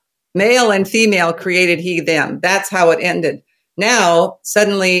 male and female created he, them. That's how it ended. Now,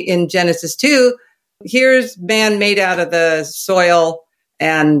 suddenly in Genesis 2, here's man made out of the soil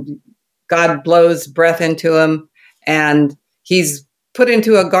and God blows breath into him and he's put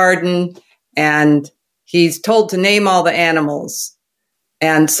into a garden and he's told to name all the animals.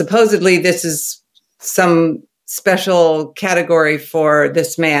 And supposedly this is some special category for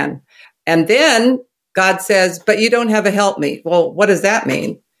this man. And then God says, but you don't have a helpmeet. Well, what does that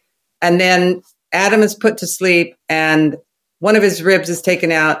mean? And then Adam is put to sleep and one of his ribs is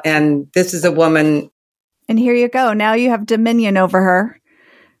taken out and this is a woman. And here you go. Now you have dominion over her.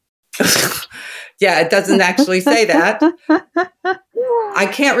 Yeah, it doesn't actually say that. I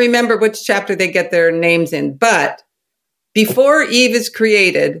can't remember which chapter they get their names in, but before Eve is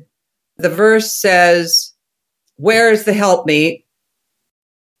created, the verse says, where is the helpmeet?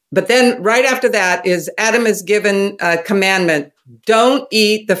 But then right after that is Adam is given a commandment. Don't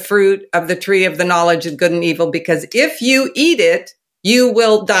eat the fruit of the tree of the knowledge of good and evil, because if you eat it, you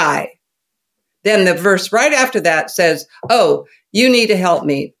will die. Then the verse right after that says, oh, you need a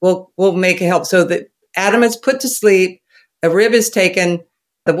helpmeet. We'll make a help. So that Adam is put to sleep. A rib is taken.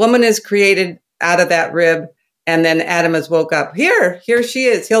 The woman is created out of that rib. And then Adam has woke up. Here she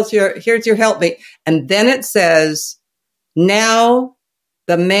is. Here's your helpmeet. And then it says, now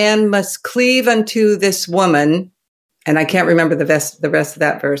the man must cleave unto this woman. And I can't remember the rest of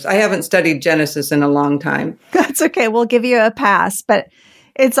that verse. I haven't studied Genesis in a long time. That's okay. We'll give you a pass, but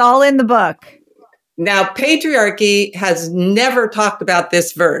it's all in the book. Now, patriarchy has never talked about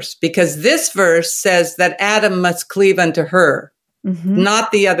this verse because this verse says that Adam must cleave unto her,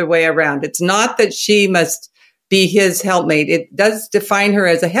 not the other way around. It's not that she must be his helpmate. It does define her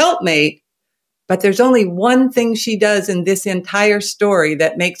as a helpmate, but there's only one thing she does in this entire story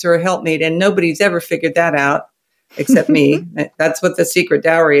that makes her a helpmate, and nobody's ever figured that out except me. That's what the secret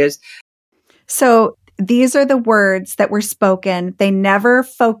dowry is. So these are the words that were spoken. They never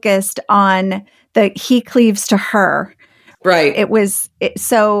focused on the he cleaves to her. Right.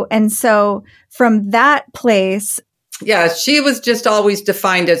 So from that place. Yeah, she was just always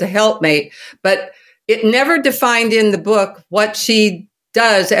defined as a helpmate, but it never defined in the book what she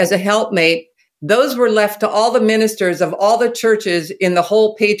does as a helpmate. Those were left to all the ministers of all the churches in the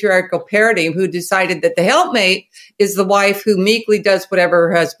whole patriarchal paradigm who decided that the helpmate is the wife who meekly does whatever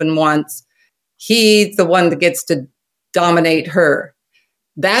her husband wants. He's the one that gets to dominate her.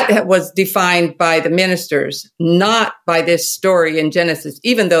 That was defined by the ministers, not by this story in Genesis,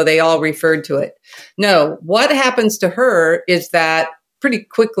 even though they all referred to it. No, what happens to her is that pretty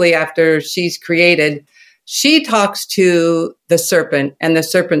quickly after she's created, she talks to the serpent, and the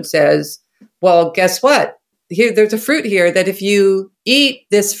serpent says, well, guess what? There's a fruit here that if you eat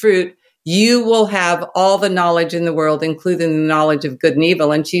this fruit, you will have all the knowledge in the world, including the knowledge of good and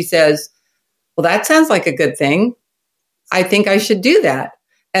evil. And she says, well, that sounds like a good thing. I think I should do that.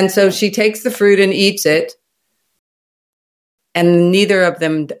 And so she takes the fruit and eats it. and neither of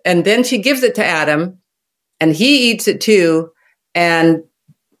them. And then she gives it to Adam, and he eats it too. And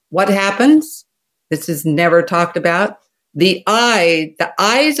what happens? This is never talked about. The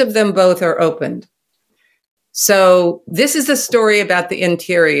eyes of them both are opened. So this is a story about the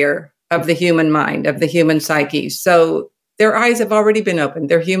interior of the human mind, of the human psyche. So their eyes have already been opened.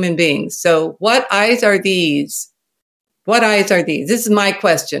 They're human beings. So what eyes are these? What eyes are these? This is my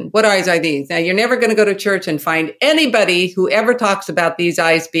question. What eyes are these? Now, you're never going to go to church and find anybody who ever talks about these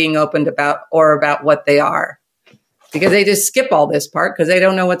eyes being opened about what they are, because they just skip all this part because they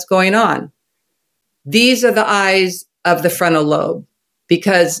don't know what's going on. These are the eyes of the frontal lobe,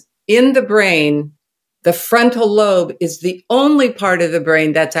 because in the brain, the frontal lobe is the only part of the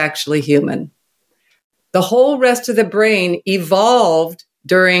brain that's actually human. The whole rest of the brain evolved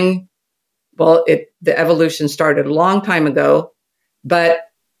during, the evolution started a long time ago, but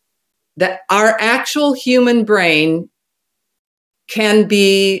our actual human brain can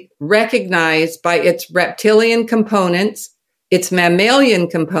be recognized by its reptilian components, its mammalian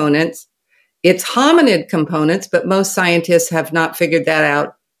components, its hominid components, but most scientists have not figured that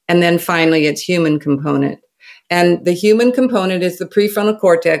out. And then finally, its human component. And the human component is the prefrontal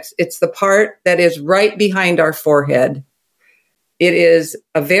cortex. It's the part that is right behind our forehead. It is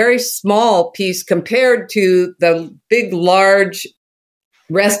a very small piece compared to the big, large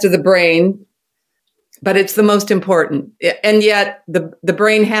rest of the brain, but it's the most important. And yet the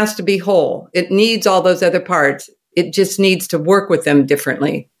brain has to be whole. It needs all those other parts. It just needs to work with them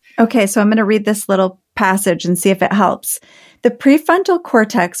differently. Okay, so I'm going to read this little passage and see if it helps. The prefrontal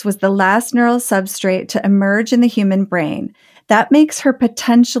cortex was the last neural substrate to emerge in the human brain. That makes her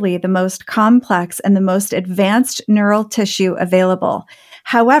potentially the most complex and the most advanced neural tissue available.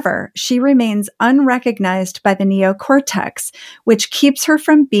 However, she remains unrecognized by the neocortex, which keeps her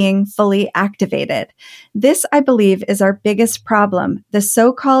from being fully activated. This, I believe, is our biggest problem, the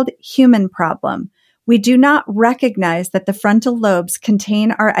so-called human problem. We do not recognize that the frontal lobes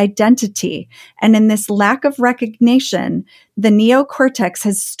contain our identity, and in this lack of recognition, the neocortex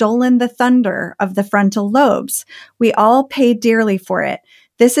has stolen the thunder of the frontal lobes. We all pay dearly for it.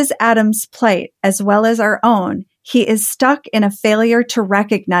 This is Adam's plight, as well as our own. He is stuck in a failure to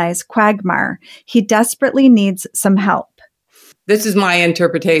recognize quagmire. He desperately needs some help. This is my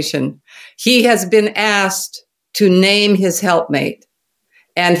interpretation. He has been asked to name his helpmate,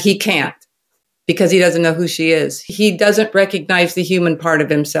 and he can't, because he doesn't know who she is. He doesn't recognize the human part of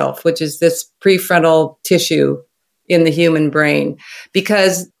himself, which is this prefrontal tissue in the human brain.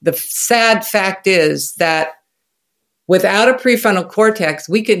 Because the sad fact is that without a prefrontal cortex,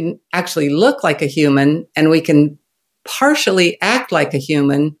 we can actually look like a human and we can partially act like a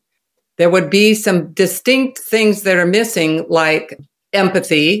human. There would be some distinct things that are missing, like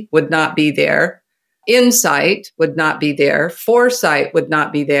empathy would not be there. Insight would not be there. Foresight would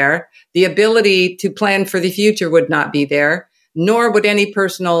not be there. The ability to plan for the future would not be there, nor would any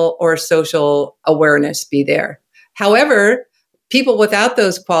personal or social awareness be there. However, people without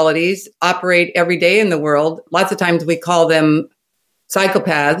those qualities operate every day in the world. Lots of times we call them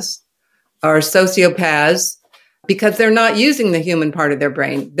psychopaths or sociopaths because they're not using the human part of their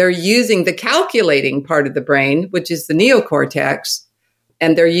brain. They're using the calculating part of the brain, which is the neocortex,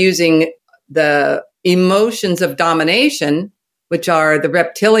 and they're using the emotions of domination, which are the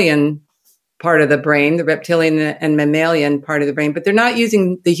reptilian part of the brain, the reptilian and mammalian part of the brain, but they're not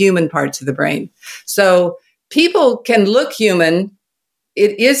using the human parts of the brain. So people can look human.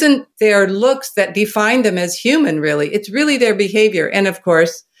 It isn't their looks that define them as human, really. It's really their behavior. And of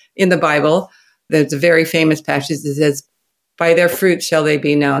course, in the Bible, there's a very famous passage that says, by their fruits shall they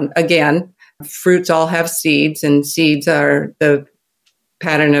be known. Again, fruits all have seeds, and seeds are the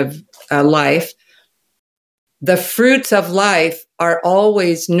pattern of life. The fruits of life are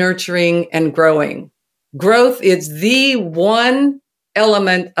always nurturing and growing. Growth is the one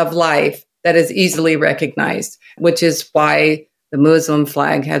element of life that is easily recognized, which is why the Muslim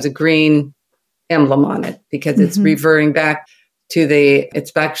flag has a green emblem on it, because it's reverting back to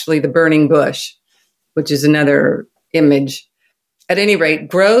it's actually the burning bush, which is another image. At any rate,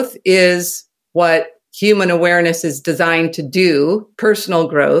 growth is what human awareness is designed to do. Personal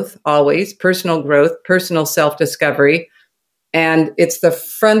growth, always personal growth, personal self-discovery. And it's the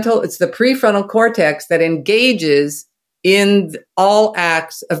prefrontal cortex that engages in all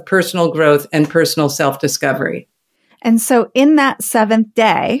acts of personal growth and personal self-discovery. And so in that seventh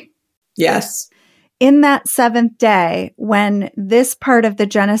day, yes, in that seventh day, when this part of the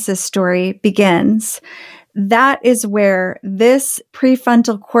Genesis story begins, that is where this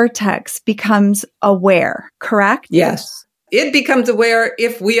prefrontal cortex becomes aware, correct? Yes. It becomes aware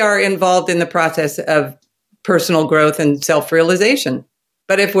if we are involved in the process of personal growth and self-realization.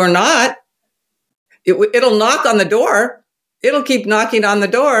 But if we're not, it'll knock on the door. It'll keep knocking on the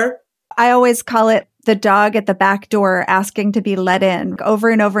door. I always call it the dog at the back door asking to be let in over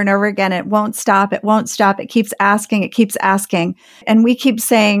and over and over again. It won't stop. It won't stop. It keeps asking. It keeps asking. And we keep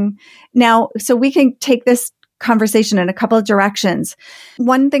saying now, so we can take this conversation in a couple of directions.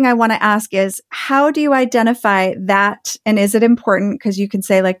 One thing I want to ask is, how do you identify that? And is it important? Because you can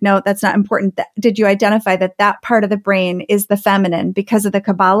say like, no, that's not important. Did you identify that that part of the brain is the feminine because of the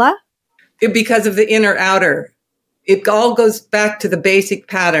Kabbalah? Because of the inner outer. It all goes back to the basic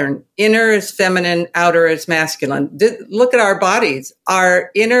pattern. Inner is feminine, outer is masculine. Look at our bodies. Our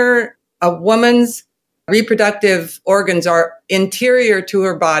inner, a woman's reproductive organs are interior to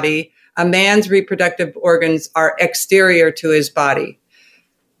her body. A man's reproductive organs are exterior to his body.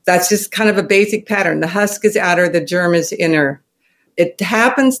 That's just kind of a basic pattern. The husk is outer, the germ is inner. It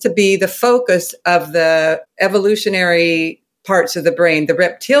happens to be the focus of the evolutionary parts of the brain. The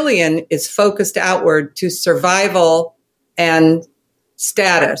reptilian is focused outward to survival and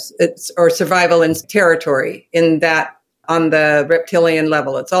status, or survival and territory in that, on the reptilian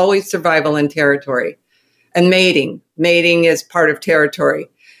level. It's always survival and territory. And mating. Mating is part of territory.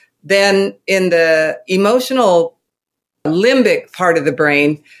 Then in the emotional limbic part of the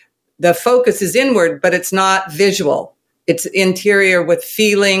brain, the focus is inward, but it's not visual. It's interior with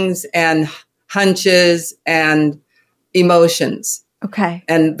feelings and hunches and emotions. Okay.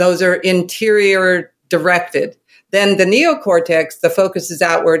 And those are interior directed. Then the neocortex, the focus is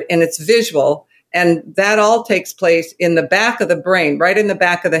outward and it's visual. And that all takes place in the back of the brain, right in the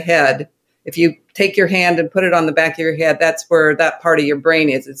back of the head. If you take your hand and put it on the back of your head, that's where that part of your brain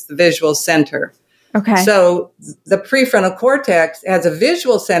is. It's the visual center. Okay. So the prefrontal cortex has a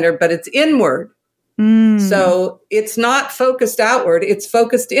visual center, but it's inward. So it's not focused outward. It's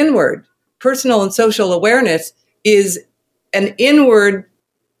focused inward. Personal and social awareness is an inward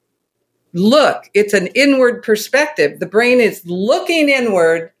look. It's an inward perspective. The brain is looking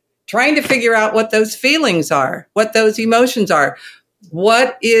inward, trying to figure out what those feelings are, what those emotions are.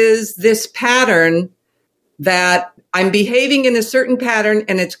 What is this pattern that I'm behaving in a certain pattern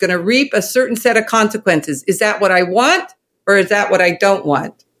and it's going to reap a certain set of consequences? Is that what I want or is that what I don't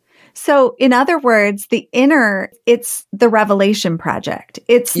want? So in other words, the inner, it's the revelation project.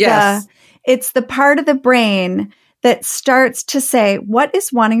 It's the part of the brain that starts to say, what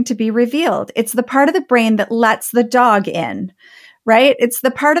is wanting to be revealed? It's the part of the brain that lets the dog in, right? It's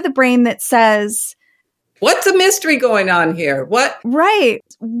the part of the brain that says, what's the mystery going on here? Right.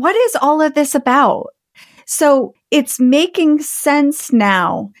 What is all of this about? So it's making sense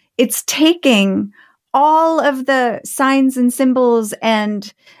now. It's taking all of the signs and symbols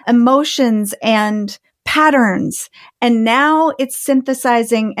and emotions and patterns, and now it's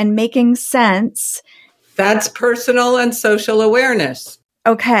synthesizing and making sense. That's personal and social awareness.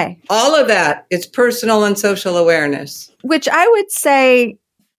 Okay. All of that is personal and social awareness. Which I would say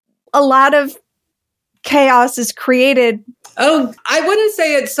a lot of chaos is created. Oh, I wouldn't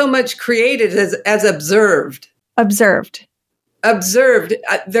say it's so much created as observed. Observed.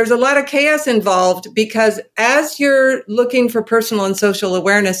 There's a lot of chaos involved because as you're looking for personal and social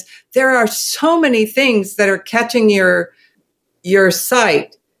awareness, there are so many things that are catching your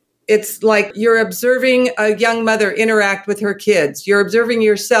sight. It's like you're observing a young mother interact with her kids. You're observing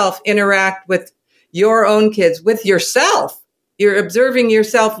yourself interact with your own kids, with yourself. You're observing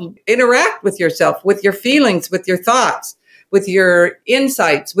yourself interact with yourself, with your feelings, with your thoughts, with your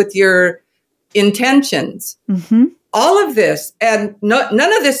insights, with your intentions. Mm-hmm. All of this, and none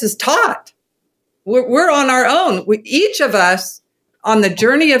of this is taught. We're on our own. Each of us on the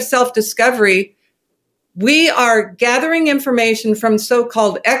journey of self-discovery, we are gathering information from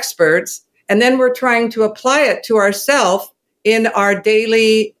so-called experts, and then we're trying to apply it to ourselves in our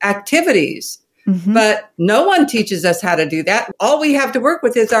daily activities. Mm-hmm. But no one teaches us how to do that. All we have to work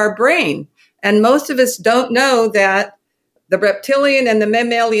with is our brain. And most of us don't know that the reptilian and the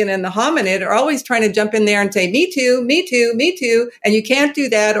mammalian and the hominid are always trying to jump in there and say, me too, me too, me too. And you can't do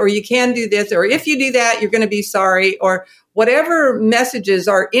that, or you can do this, or if you do that, you're going to be sorry, or whatever messages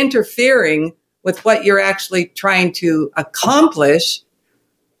are interfering with what you're actually trying to accomplish,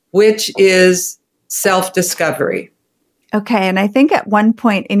 which is self-discovery. Okay. And I think at one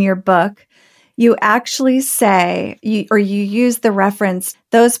point in your book, you actually say, you use the reference,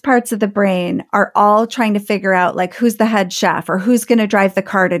 those parts of the brain are all trying to figure out like who's the head chef or who's going to drive the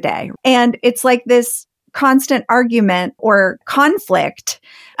car today. And it's like this constant argument or conflict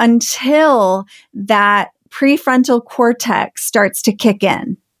until that prefrontal cortex starts to kick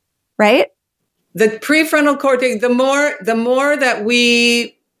in, right? The prefrontal cortex, the more that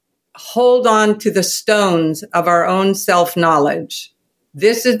we hold on to the stones of our own self-knowledge.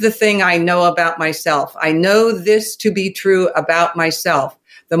 This is the thing I know about myself. I know this to be true about myself.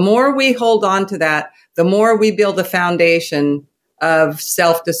 The more we hold on to that, the more we build a foundation of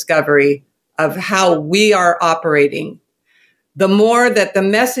self-discovery, of how we are operating. The more that the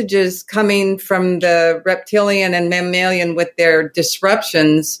messages coming from the reptilian and mammalian with their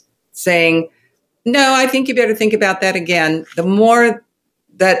disruptions saying, no, I think you better think about that again, the more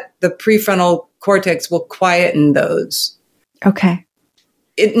that the prefrontal cortex will quieten those. Okay.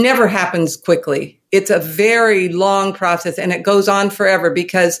 It never happens quickly. It's a very long process, and it goes on forever,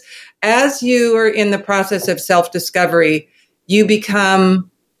 because as you are in the process of self-discovery, you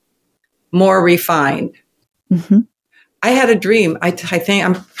become more refined. Mm-hmm. I had a dream. I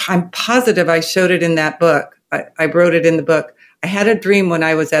think I'm positive I showed it in that book. I wrote it in the book. I had a dream when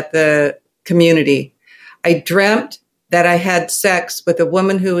I was at the community. I dreamt that I had sex with a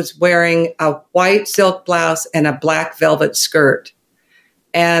woman who was wearing a white silk blouse and a black velvet skirt.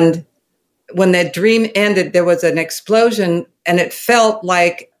 And when that dream ended, there was an explosion, and it felt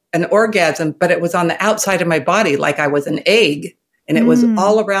like an orgasm, but it was on the outside of my body, like I was an egg, and it was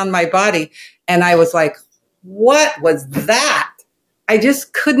all around my body. And I was like, what was that? I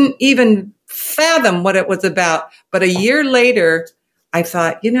just couldn't even fathom what it was about. But a year later, I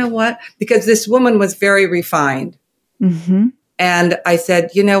thought, you know what? Because this woman was very refined. Mm-hmm. And I said,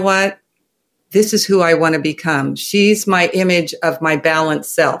 you know what? This is who I want to become. She's my image of my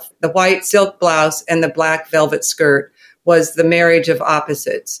balanced self. The white silk blouse and the black velvet skirt was the marriage of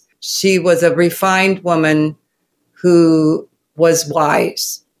opposites. She was a refined woman who was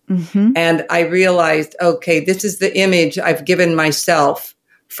wise. Mm-hmm. And I realized, okay, this is the image I've given myself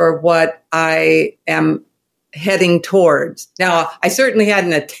for what I am heading towards. Now, I certainly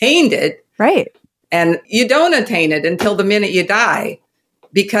hadn't attained it. Right. And you don't attain it until the minute you die,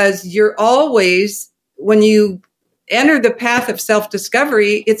 because you're always, when you enter the path of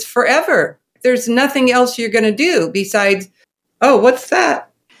self-discovery, it's forever. There's nothing else you're going to do besides, oh, what's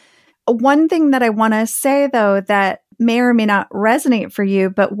that? One thing that I want to say, though, that may or may not resonate for you,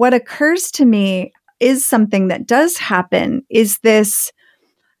 but what occurs to me is something that does happen is this,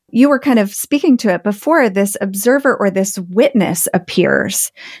 you were kind of speaking to it before, this observer or this witness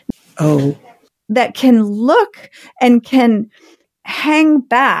appears. Oh. That can look and can hang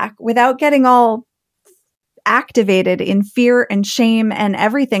back without getting all activated in fear and shame and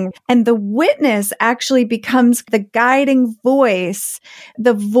everything. And the witness actually becomes the guiding voice,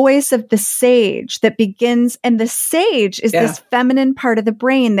 the voice of the sage that begins. And the sage is this feminine part of the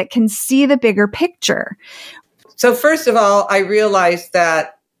brain that can see the bigger picture. So first of all, I realized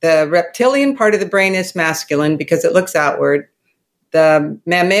that the reptilian part of the brain is masculine because it looks outward. The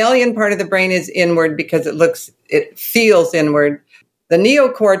mammalian part of the brain is inward because it feels inward. The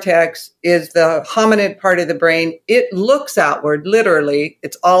neocortex is the hominid part of the brain. It looks outward, literally.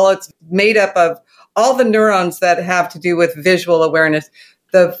 It's made up of all the neurons that have to do with visual awareness.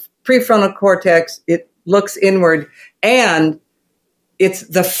 The prefrontal cortex, it looks inward. And it's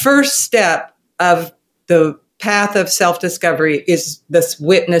the first step of the path of self-discovery is this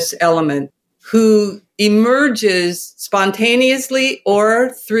witness element who emerges spontaneously or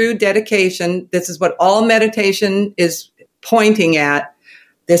through dedication. This is what all meditation is pointing at,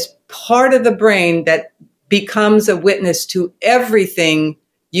 this part of the brain that becomes a witness to everything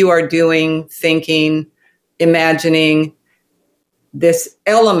you are doing, thinking, imagining. This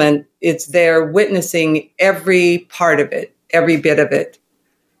element is there witnessing every part of it, every bit of it.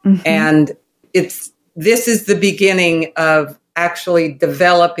 Mm-hmm. And this is the beginning of actually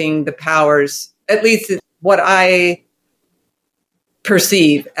developing the powers, at least what I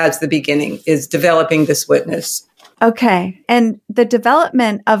perceive as the beginning is developing this witness. Okay. And the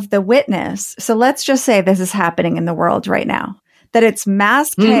development of the witness. So let's just say this is happening in the world right now, that it's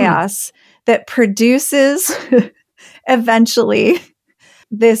mass chaos that produces eventually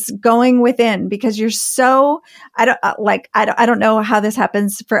this going within, because you're so, I don't know how this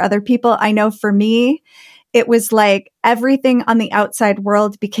happens for other people. I know for me, it was like everything on the outside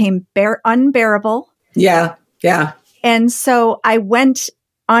world became unbearable. Yeah. Yeah. And so I went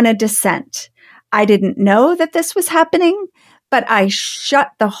on a descent. I didn't know that this was happening, but I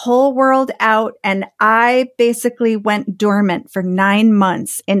shut the whole world out and I basically went dormant for 9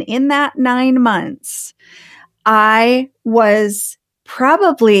 months. And in that 9 months, I was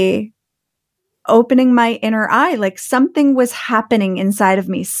probably opening my inner eye, like something was happening inside of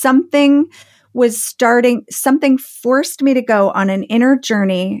me. Something forced me to go on an inner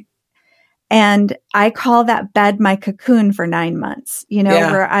journey. And I call that bed my cocoon for 9 months,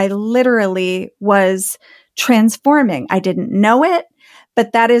 where I literally was transforming. I didn't know it,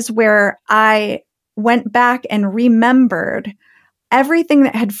 but that is where I went back and remembered everything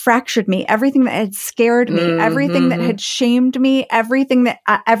that had fractured me, everything that had scared me, everything that had shamed me, everything that,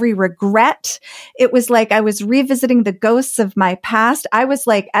 every regret. It was like I was revisiting the ghosts of my past. I was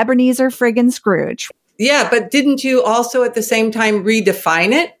like Ebenezer friggin' Scrooge. Yeah, but didn't you also at the same time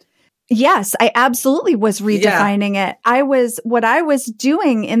redefine it? Yes, I absolutely was redefining it. What I was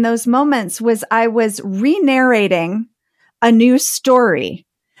doing in those moments was I was re-narrating a new story.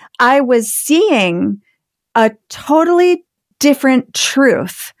 I was seeing a totally different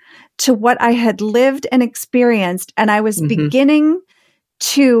truth to what I had lived and experienced. And I was beginning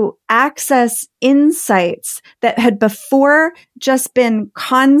to access insights that had before just been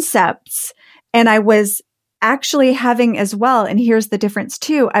concepts. And I was actually having as well, and here's the difference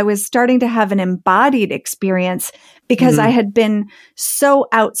too, I was starting to have an embodied experience because I had been so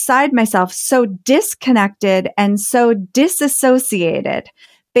outside myself, so disconnected and so disassociated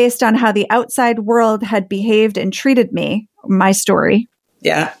based on how the outside world had behaved and treated me, my story.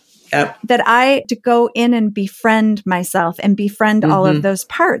 Yeah. Yep. That I to go in and befriend myself and befriend all of those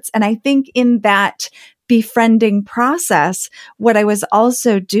parts. And I think in that befriending process, what I was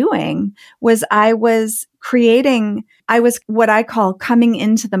also doing was I was what I call coming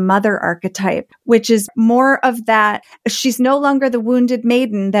into the mother archetype, which is more of that. She's no longer the wounded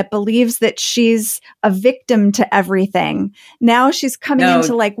maiden that believes that she's a victim to everything. Now she's coming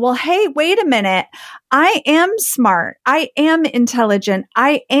into like, well, hey, wait a minute. I am smart. I am intelligent.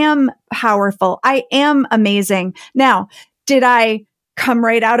 I am powerful. I am amazing. Now, did I come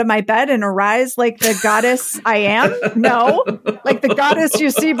right out of my bed and arise like the goddess I am? No. Like the goddess you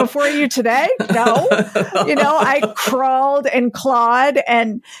see before you today? No. I crawled and clawed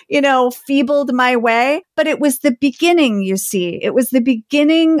and, feebled my way. But it was the beginning, you see. It was the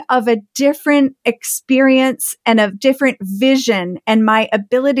beginning of a different experience and a different vision. And my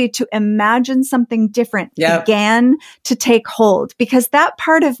ability to imagine something different began to take hold because that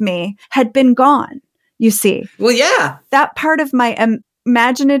part of me had been gone. You see, well, yeah, that part of my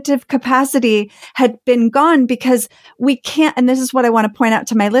imaginative capacity had been gone because we can't, and this is what I want to point out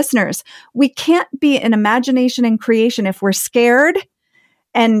to my listeners, we can't be in imagination and creation if we're scared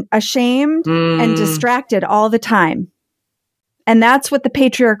and ashamed and distracted all the time. And that's what the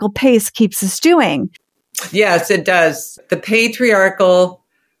patriarchal pace keeps us doing. Yes, it does. The patriarchal,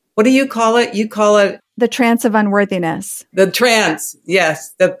 what do you call it? You call it the trance of unworthiness. The trance.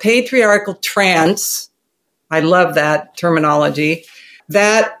 Yes. The patriarchal trance. I love that terminology.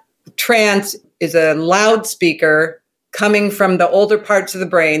 That trance is a loudspeaker coming from the older parts of the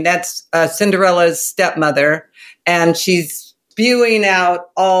brain. That's Cinderella's stepmother. And she's spewing out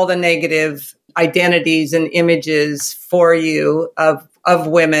all the negative identities and images for you of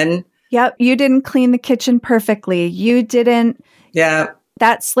women. Yep. You didn't clean the kitchen perfectly. You didn't. Yeah.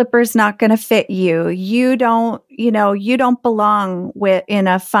 That slipper's not going to fit you. You don't belong in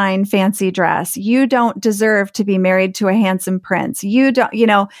a fine, fancy dress. You don't deserve to be married to a handsome prince. You don't,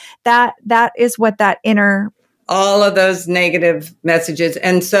 that is what that inner. All of those negative messages.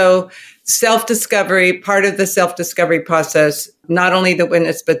 And so self-discovery, part of the self-discovery process, not only the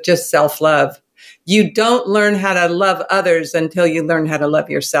witness, but just self-love. You don't learn how to love others until you learn how to love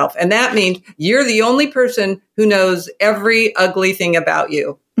yourself. And that means you're the only person who knows every ugly thing about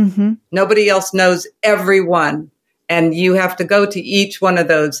you. Mm-hmm. Nobody else knows everyone. And you have to go to each one of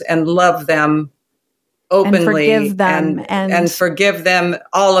those and love them openly. And forgive them. And forgive them,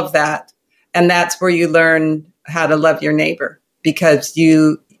 all of that. And that's where you learn how to love your neighbor because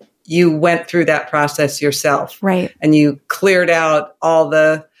you went through that process yourself. Right. And you cleared out all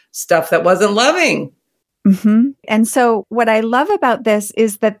the stuff that wasn't loving. Mm-hmm. And so what I love about this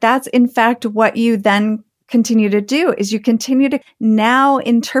is that that's in fact what you then continue to do is you continue to now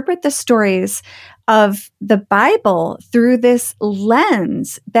interpret the stories of the Bible through this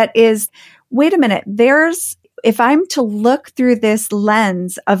lens that is, wait a minute, if I'm to look through this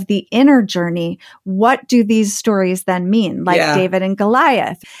lens of the inner journey, what do these stories then mean? Like David and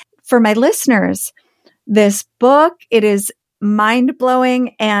Goliath. For my listeners, this book, it is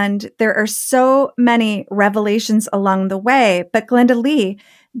mind-blowing, and there are so many revelations along the way. But Glynda-Lee,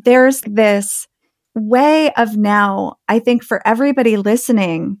 there's this way of now, I think for everybody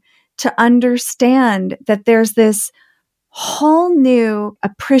listening, to understand that there's this whole new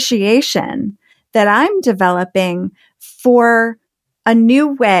appreciation that I'm developing for a new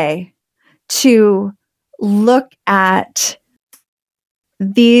way to look at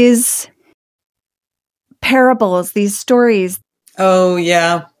these parables, these stories. Oh,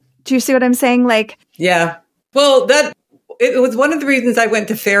 yeah. Do you see what I'm saying? Yeah. Well, it was one of the reasons I went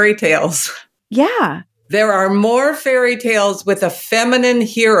to fairy tales. Yeah. There are more fairy tales with a feminine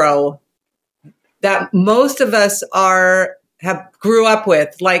hero that most of us have grew up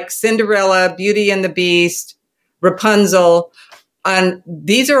with, like Cinderella, Beauty and the Beast, Rapunzel. And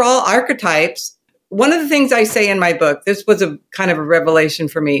these are all archetypes. One of the things I say in my book, this was a kind of a revelation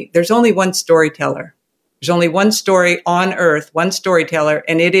for me. There's only one storyteller. There's only one story on earth, one storyteller,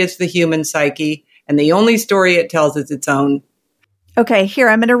 and it is the human psyche. And the only story it tells is its own. Okay, here,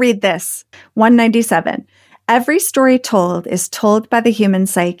 I'm going to read this. 197. Every story told is told by the human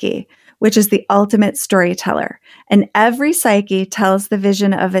psyche, which is the ultimate storyteller. And every psyche tells the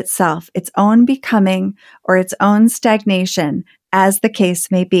vision of itself, its own becoming or its own stagnation, as the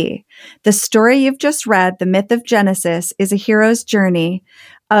case may be. The story you've just read, The Myth of Genesis, is a hero's journey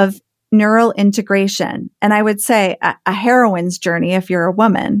of neural integration. And I would say a heroine's journey if you're a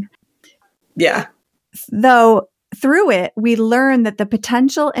woman. Yeah. Though through it, we learn that the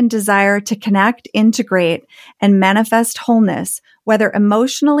potential and desire to connect, integrate, and manifest wholeness, whether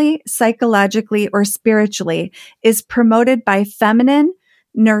emotionally, psychologically, or spiritually, is promoted by feminine,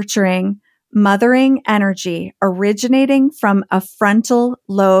 nurturing, mothering energy originating from a frontal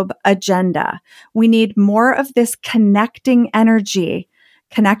lobe agenda. We need more of this connecting energy.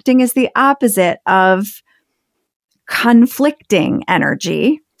 Connecting is the opposite of conflicting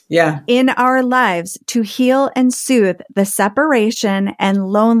energy. Yeah. In our lives to heal and soothe the separation and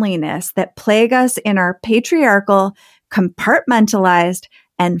loneliness that plague us in our patriarchal, compartmentalized,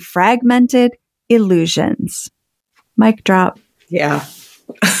 and fragmented illusions. Mic drop. Yeah.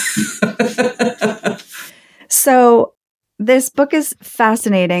 So this book is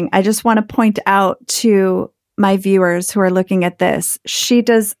fascinating. I just want to point out to my viewers who are looking at this, she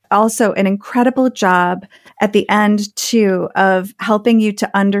does also an incredible job at the end too of helping you to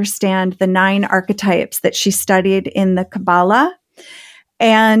understand the 9 archetypes that she studied in the Kabbalah.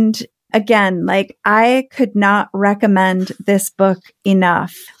 And again, like I could not recommend this book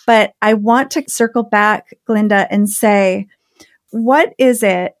enough, but I want to circle back, Glynda, and say, what is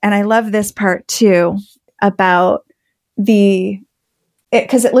it? And I love this part too about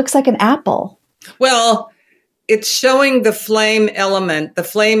because it looks like an apple. Well, it's showing the flame element. The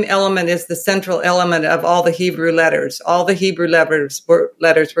flame element is the central element of all the Hebrew letters. All the Hebrew letters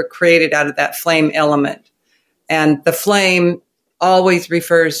were created out of that flame element. And the flame always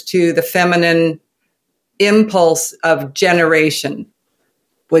refers to the feminine impulse of generation,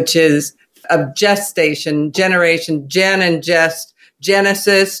 which is of gestation, generation, gen and gest,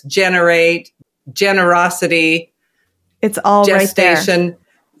 genesis, generate, generosity. It's all gestation. Right there.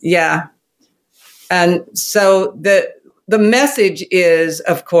 Yeah. And so the message is,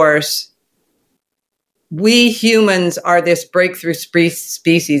 of course, we humans are this breakthrough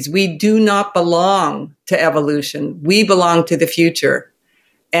species. We do not belong to evolution. We belong to the future.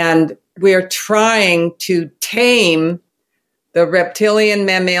 And we're trying to tame the reptilian,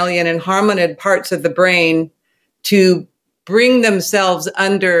 mammalian, and hominid parts of the brain to bring themselves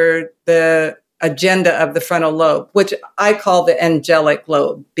under the agenda of the frontal lobe, which I call the angelic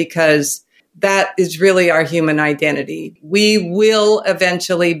lobe, because that is really our human identity. We will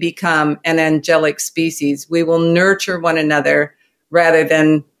eventually become an angelic species. We will nurture one another rather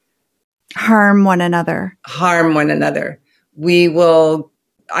than harm one another. We will,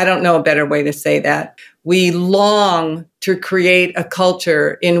 I don't know a better way to say that. We long to create a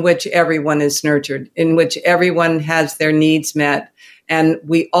culture in which everyone is nurtured, in which everyone has their needs met, and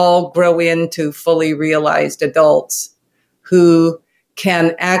we all grow into fully realized adults who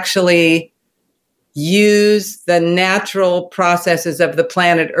can actually use the natural processes of the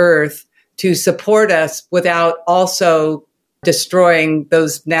planet Earth to support us without also destroying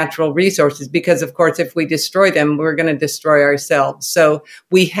those natural resources. Because, of course, if we destroy them, we're going to destroy ourselves. So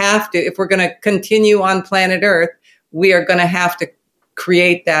we have to, if we're going to continue on planet Earth, we are going to have to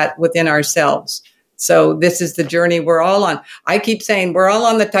create that within ourselves. So this is the journey we're all on. I keep saying we're all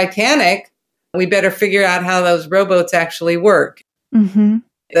on the Titanic. We better figure out how those rowboats actually work. Mm-hmm.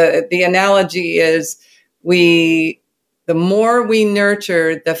 The analogy is the more we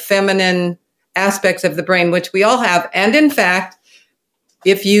nurture the feminine aspects of the brain, which we all have. And in fact,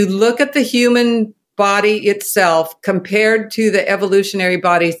 if you look at the human body itself compared to the evolutionary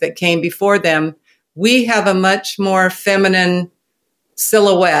bodies that came before them, we have a much more feminine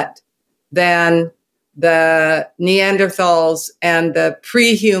silhouette than the Neanderthals and the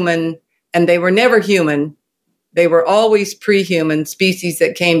pre-human, and they were never human. They were always pre-human species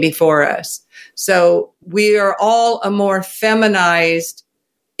that came before us. So we are all a more feminized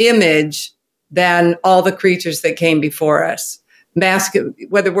image than all the creatures that came before us.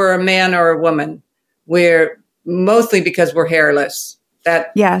 Whether we're a man or a woman, we're mostly because we're hairless.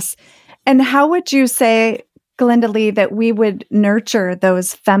 Yes. And how would you say, Glynda-Lee, that we would nurture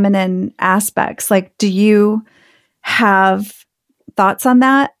those feminine aspects? Like, do you have thoughts on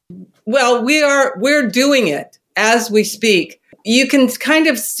that? Well, we're doing it as we speak. You can kind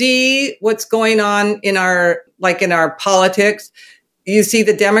of see what's going on in our politics. You see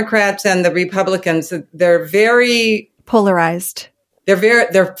the Democrats and the Republicans, they're very polarized.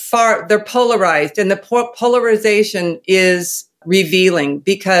 They're polarized, and the polarization is revealing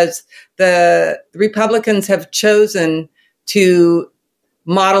because the Republicans have chosen to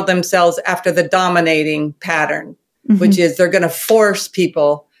model themselves after the dominating pattern, which is they're going to force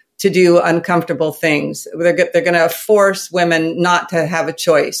people to do uncomfortable things. They're going to force women not to have a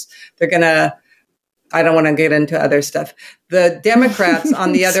choice. I don't want to get into other stuff. The Democrats,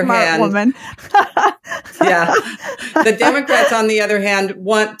 on the other Smart hand, woman. yeah, the Democrats, on the other hand,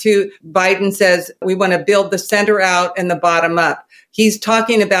 Biden says we want to build the center out and the bottom up. He's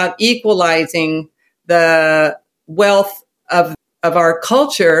talking about equalizing the wealth of our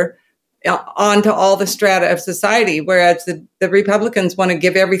culture onto all the strata of society, whereas the Republicans want to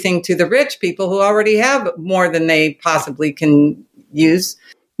give everything to the rich people who already have more than they possibly can use.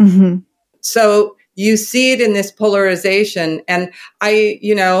 Mm-hmm. So you see it in this polarization. And I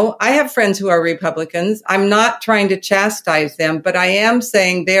have friends who are Republicans. I'm not trying to chastise them, but I am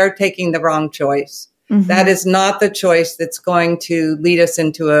saying they are taking the wrong choice. Mm-hmm. That is not the choice that's going to lead us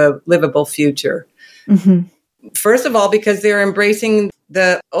into a livable future. Mm-hmm. First of all, because they're embracing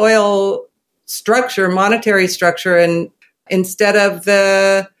the oil structure, monetary structure, and instead of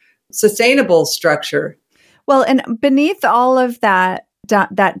the sustainable structure. Well, and beneath all of that,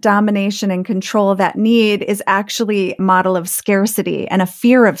 that domination and control, that need is actually a model of scarcity and a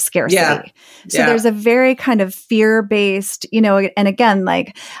fear of scarcity. Yeah. So there's a very kind of fear-based, and again,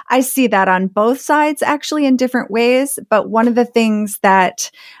 like I see that on both sides actually in different ways. But one of the things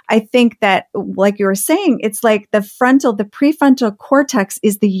that I think that, like you were saying, it's like the prefrontal cortex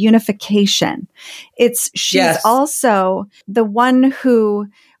is the unification. She's also the one who,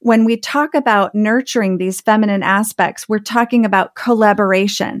 when we talk about nurturing these feminine aspects, we're talking about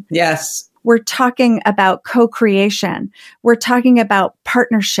collaboration. Yes. We're talking about co-creation. We're talking about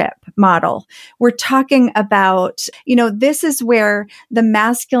partnership model. We're talking about, this is where the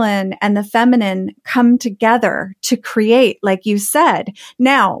masculine and the feminine come together to create, like you said.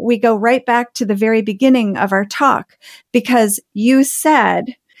 Now we go right back to the very beginning of our talk, because you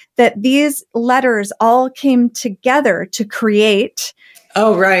said that these letters all came together to create.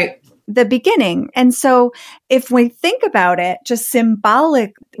 Oh, right. The beginning. And so if we think about it, just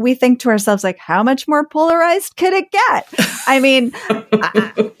symbolic, we think to ourselves, like, how much more polarized could it get? I mean,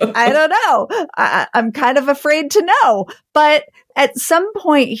 I don't know. I'm kind of afraid to know. But at some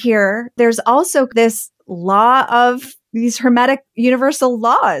point here, there's also this law of these hermetic universal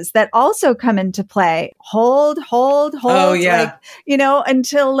laws that also come into play. Hold. Oh, yeah.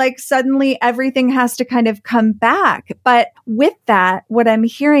 Until like suddenly everything has to kind of come back. But with that, what I'm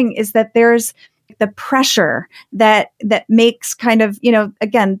hearing is that there's the pressure that makes kind of,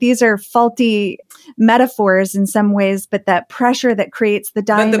 again, these are faulty metaphors in some ways, but that pressure that creates the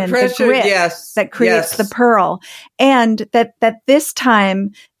diamond, the grit that creates the pearl. And that this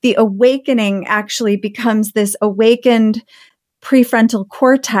time, the awakening actually becomes this awakened prefrontal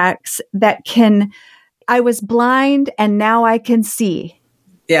cortex that I was blind and now I can see.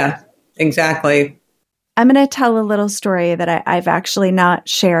 Yeah, exactly. I'm going to tell a little story that I've actually not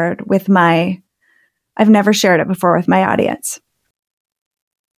shared with I've never shared it before with my audience.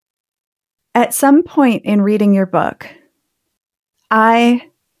 At some point in reading your book, I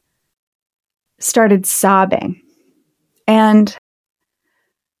started sobbing. And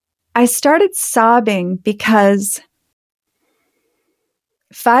I started sobbing because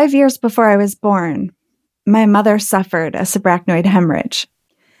 5 years before I was born, my mother suffered a subarachnoid hemorrhage.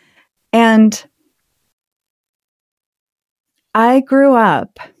 And I grew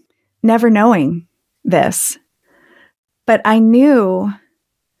up never knowing this, but I knew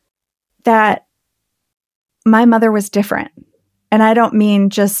that my mother was different. And I don't mean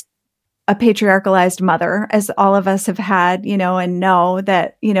just a patriarchalized mother, as all of us have had, and know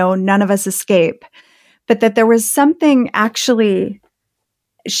that, none of us escape, but that there was something actually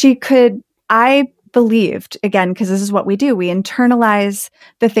I believed, again, because this is what we do. We internalize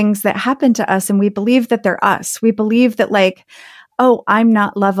the things that happen to us and we believe that they're us. We believe that oh, I'm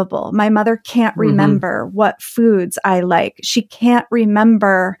not lovable. My mother can't remember what foods I like. She can't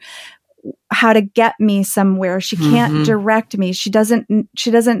remember how to get me somewhere. She can't direct me. She doesn't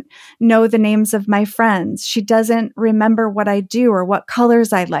know the names of my friends. She doesn't remember what I do or what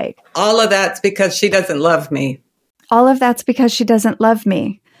colors I like. All of that's because she doesn't love me. All of that's because she doesn't love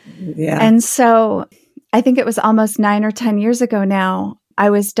me. Yeah. And so I think it was almost 9 or 10 years ago now, I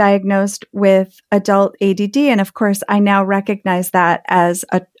was diagnosed with adult ADD. And of course, I now recognize that as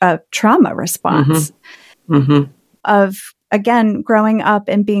a trauma response of, again, growing up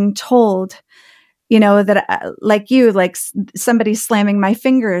and being told, that like somebody slamming my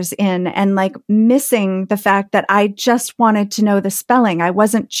fingers in and like missing the fact that I just wanted to know the spelling. I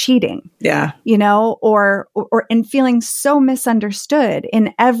wasn't cheating. Yeah. Or and feeling so misunderstood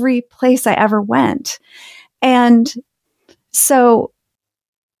in every place I ever went. And so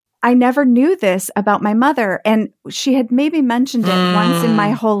I never knew this about my mother. And she had maybe mentioned it once in my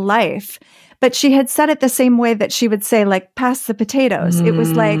whole life. But she had said it the same way that she would say, like, pass the potatoes. It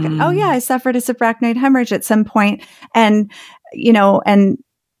was like, oh, yeah, I suffered a subarachnoid hemorrhage at some point. And, and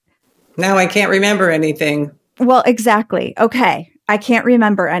now I can't remember anything. Well, exactly. Okay. I can't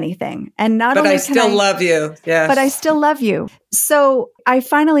remember anything. And but I still love you. Yes. But I still love you. So I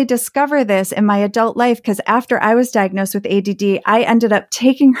finally discover this in my adult life because after I was diagnosed with ADD, I ended up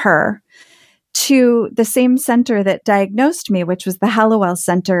taking her to the same center that diagnosed me, which was the Hallowell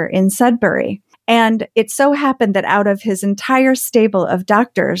Center in Sudbury. And it so happened that out of his entire stable of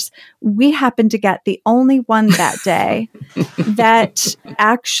doctors, we happened to get the only one that day that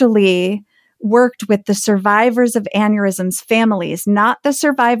actually worked with the survivors of aneurysms families, not the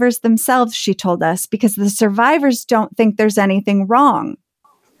survivors themselves, she told us, because the survivors don't think there's anything wrong.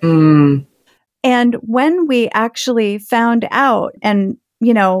 And when we actually found out, and,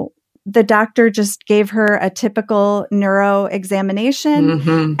 the doctor just gave her a typical neuro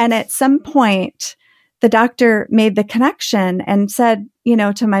examination. And at some point, the doctor made the connection and said,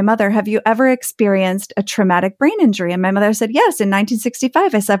 to my mother, have you ever experienced a traumatic brain injury? And my mother said, yes, in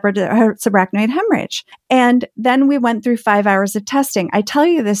 1965, I suffered a subarachnoid hemorrhage. And then we went through 5 hours of testing. I tell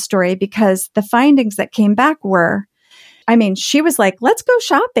you this story because the findings that came back were, she was like, let's go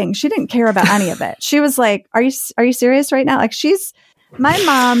shopping. She didn't care about any of it. She was like, are you serious right now? Like my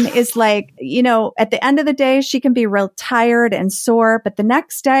mom is like, at the end of the day, she can be real tired and sore, but the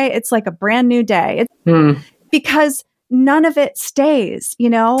next day it's like a brand new day. Because none of it stays,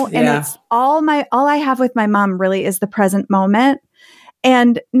 and it's all I have with my mom really is the present moment.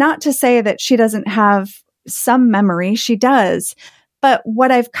 And not to say that she doesn't have some memory, she does. But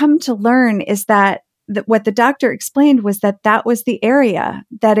what I've come to learn is that what the doctor explained was that was the area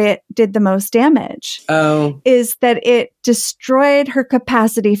that it did the most damage. Is that it destroyed her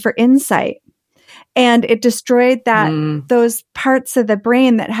capacity for insight. And it destroyed those parts of the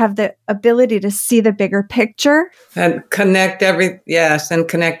brain that have the ability to see the bigger picture. And connect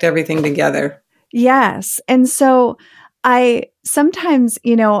everything together. Yes. And so I sometimes,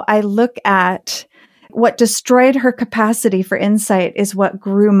 I look at what destroyed her capacity for insight is what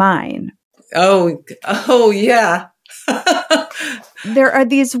grew mine. Oh, yeah. There are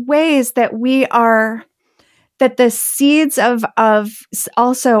these ways that that the seeds of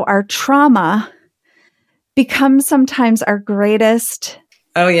also our trauma become sometimes our greatest.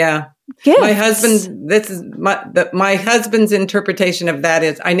 Oh, yeah. Gifts. My husband's interpretation of that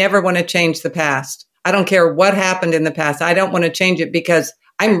is, I never want to change the past. I don't care what happened in the past. I don't want to change it because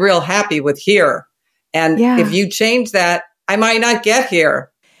I'm real happy with here. And if you change that, I might not get here.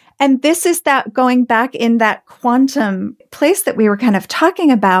 And this is that going back in that quantum place that we were kind of talking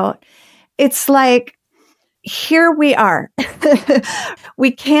about. It's like, here we are.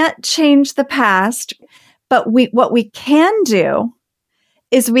 We can't change the past, but what we can do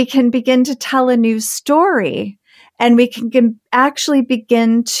is we can begin to tell a new story, and we can actually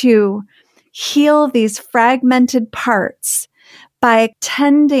begin to heal these fragmented parts by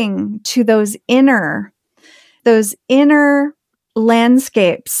tending to those inner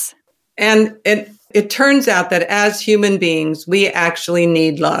landscapes. And it turns out that as human beings, we actually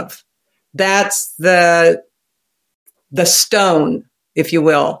need love. That's the stone, if you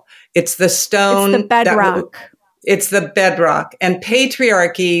will. It's the stone. It's the bedrock. It's the bedrock. And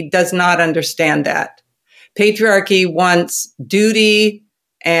patriarchy does not understand that. Patriarchy wants duty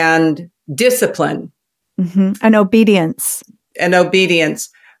and discipline. And obedience.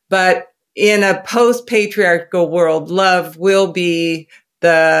 But in a post-patriarchal world, love will be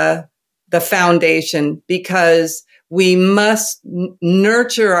the foundation, because we must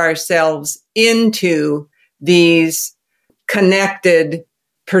nurture ourselves into these connected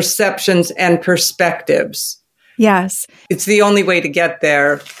perceptions and perspectives. Yes. It's the only way to get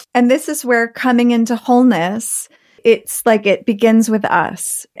there. And this is where coming into wholeness, it's like it begins with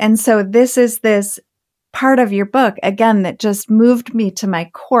us. And so this is this part of your book, again, that just moved me to my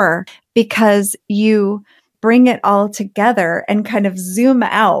core, because you bring it all together and kind of zoom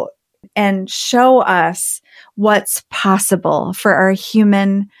out and show us what's possible for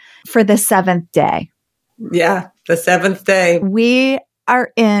for the seventh day. Yeah, the seventh day. We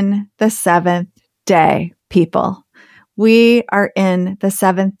are in the seventh day, people. We are in the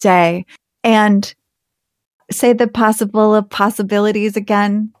seventh day. And say the possibilities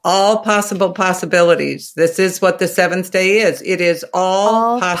again. All possible possibilities. This is what the seventh day is. It is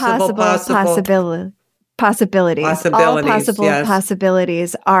all possible possibilities. Possibilities, all possible yes.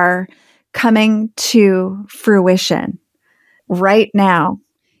 possibilities are coming to fruition right now,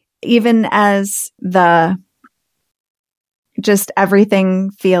 even as just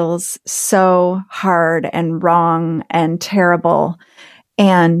everything feels so hard and wrong and terrible.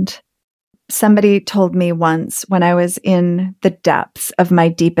 And somebody told me once when I was in the depths of my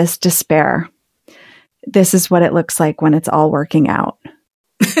deepest despair, this is what it looks like when it's all working out.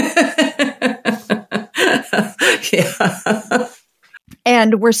 Yeah.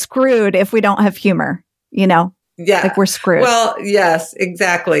 And we're screwed if we don't have humor, Yeah. Like we're screwed. Well, yes,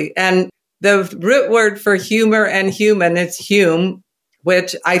 exactly. And the root word for humor and human is hume,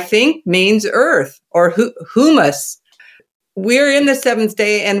 which I think means earth or humus. We're in the seventh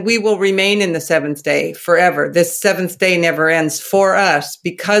day and we will remain in the seventh day forever. This seventh day never ends for us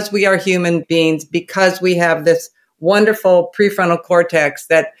because we are human beings, because we have this wonderful prefrontal cortex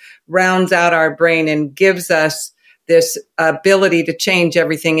that rounds out our brain and gives us this ability to change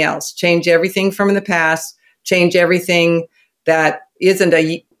everything else, change everything from the past, change everything that isn't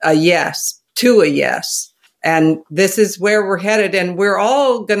a yes to a yes. And this is where we're headed, and we're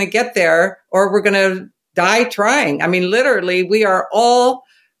all going to get there or we're going to die trying. I mean, literally, we are all,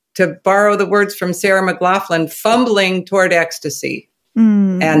 to borrow the words from Sarah McLachlan, fumbling toward ecstasy.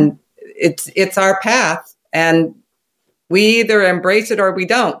 And it's our path, and we either embrace it or we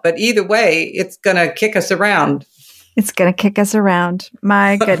don't. But either way, it's going to kick us around. It's going to kick us around.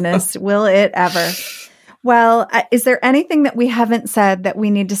 My goodness, will it ever? Well, is there anything that we haven't said that we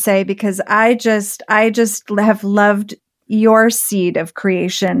need to say? Because I just have loved your seed of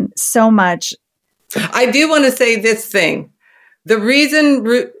creation so much. I do want to say this thing. The reason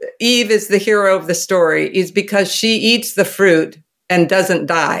Eve is the hero of the story is because she eats the fruit and doesn't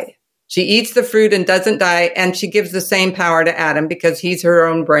die. She eats the fruit and doesn't die, and she gives the same power to Adam because he's her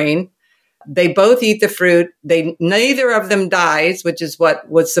own brain. They both eat the fruit. Neither of them dies, which is what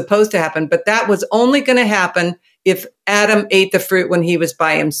was supposed to happen, but that was only going to happen if Adam ate the fruit when he was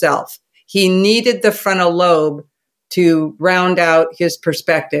by himself. He needed the frontal lobe to round out his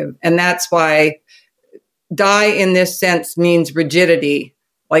perspective, and that's why die in this sense means rigidity,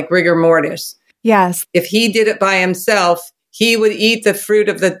 like rigor mortis. Yes. If he did it by himself, he would eat the fruit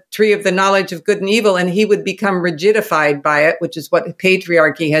of the tree of the knowledge of good and evil, and he would become rigidified by it, which is what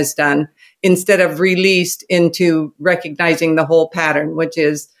patriarchy has done, instead of released into recognizing the whole pattern, which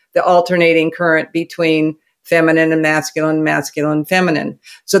is the alternating current between feminine and masculine, masculine and feminine.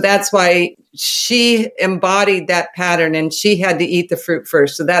 So that's why she embodied that pattern, and she had to eat the fruit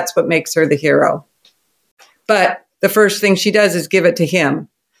first. So that's what makes her the hero. But the first thing she does is give it to him.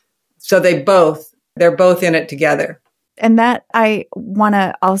 So they're both in it together. And that I want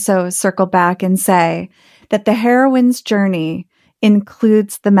to also circle back and say that the heroine's journey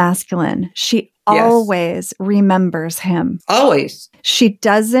includes the masculine. She always remembers him. Always. She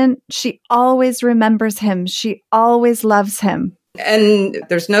always remembers him. She always loves him. And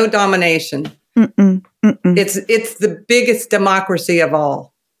there's no domination. It's the biggest democracy of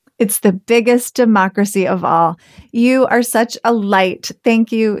all. It's the biggest democracy of all. You are such a light.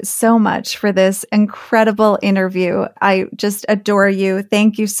 Thank you so much for this incredible interview. I just adore you.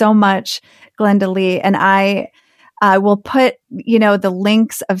 Thank you so much, Glynda-Lee. And I will put, the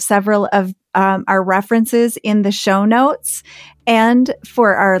links of several of our references in the show notes. And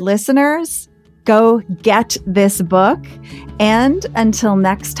for our listeners, go get this book. And until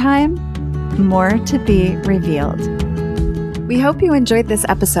next time, more to be revealed. We hope you enjoyed this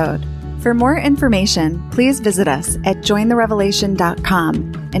episode. For more information, please visit us at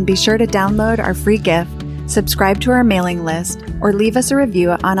jointherevelation.com and be sure to download our free gift, subscribe to our mailing list, or leave us a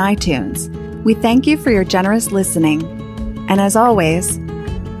review on iTunes. We thank you for your generous listening. And as always,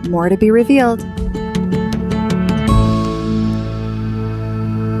 more to be revealed.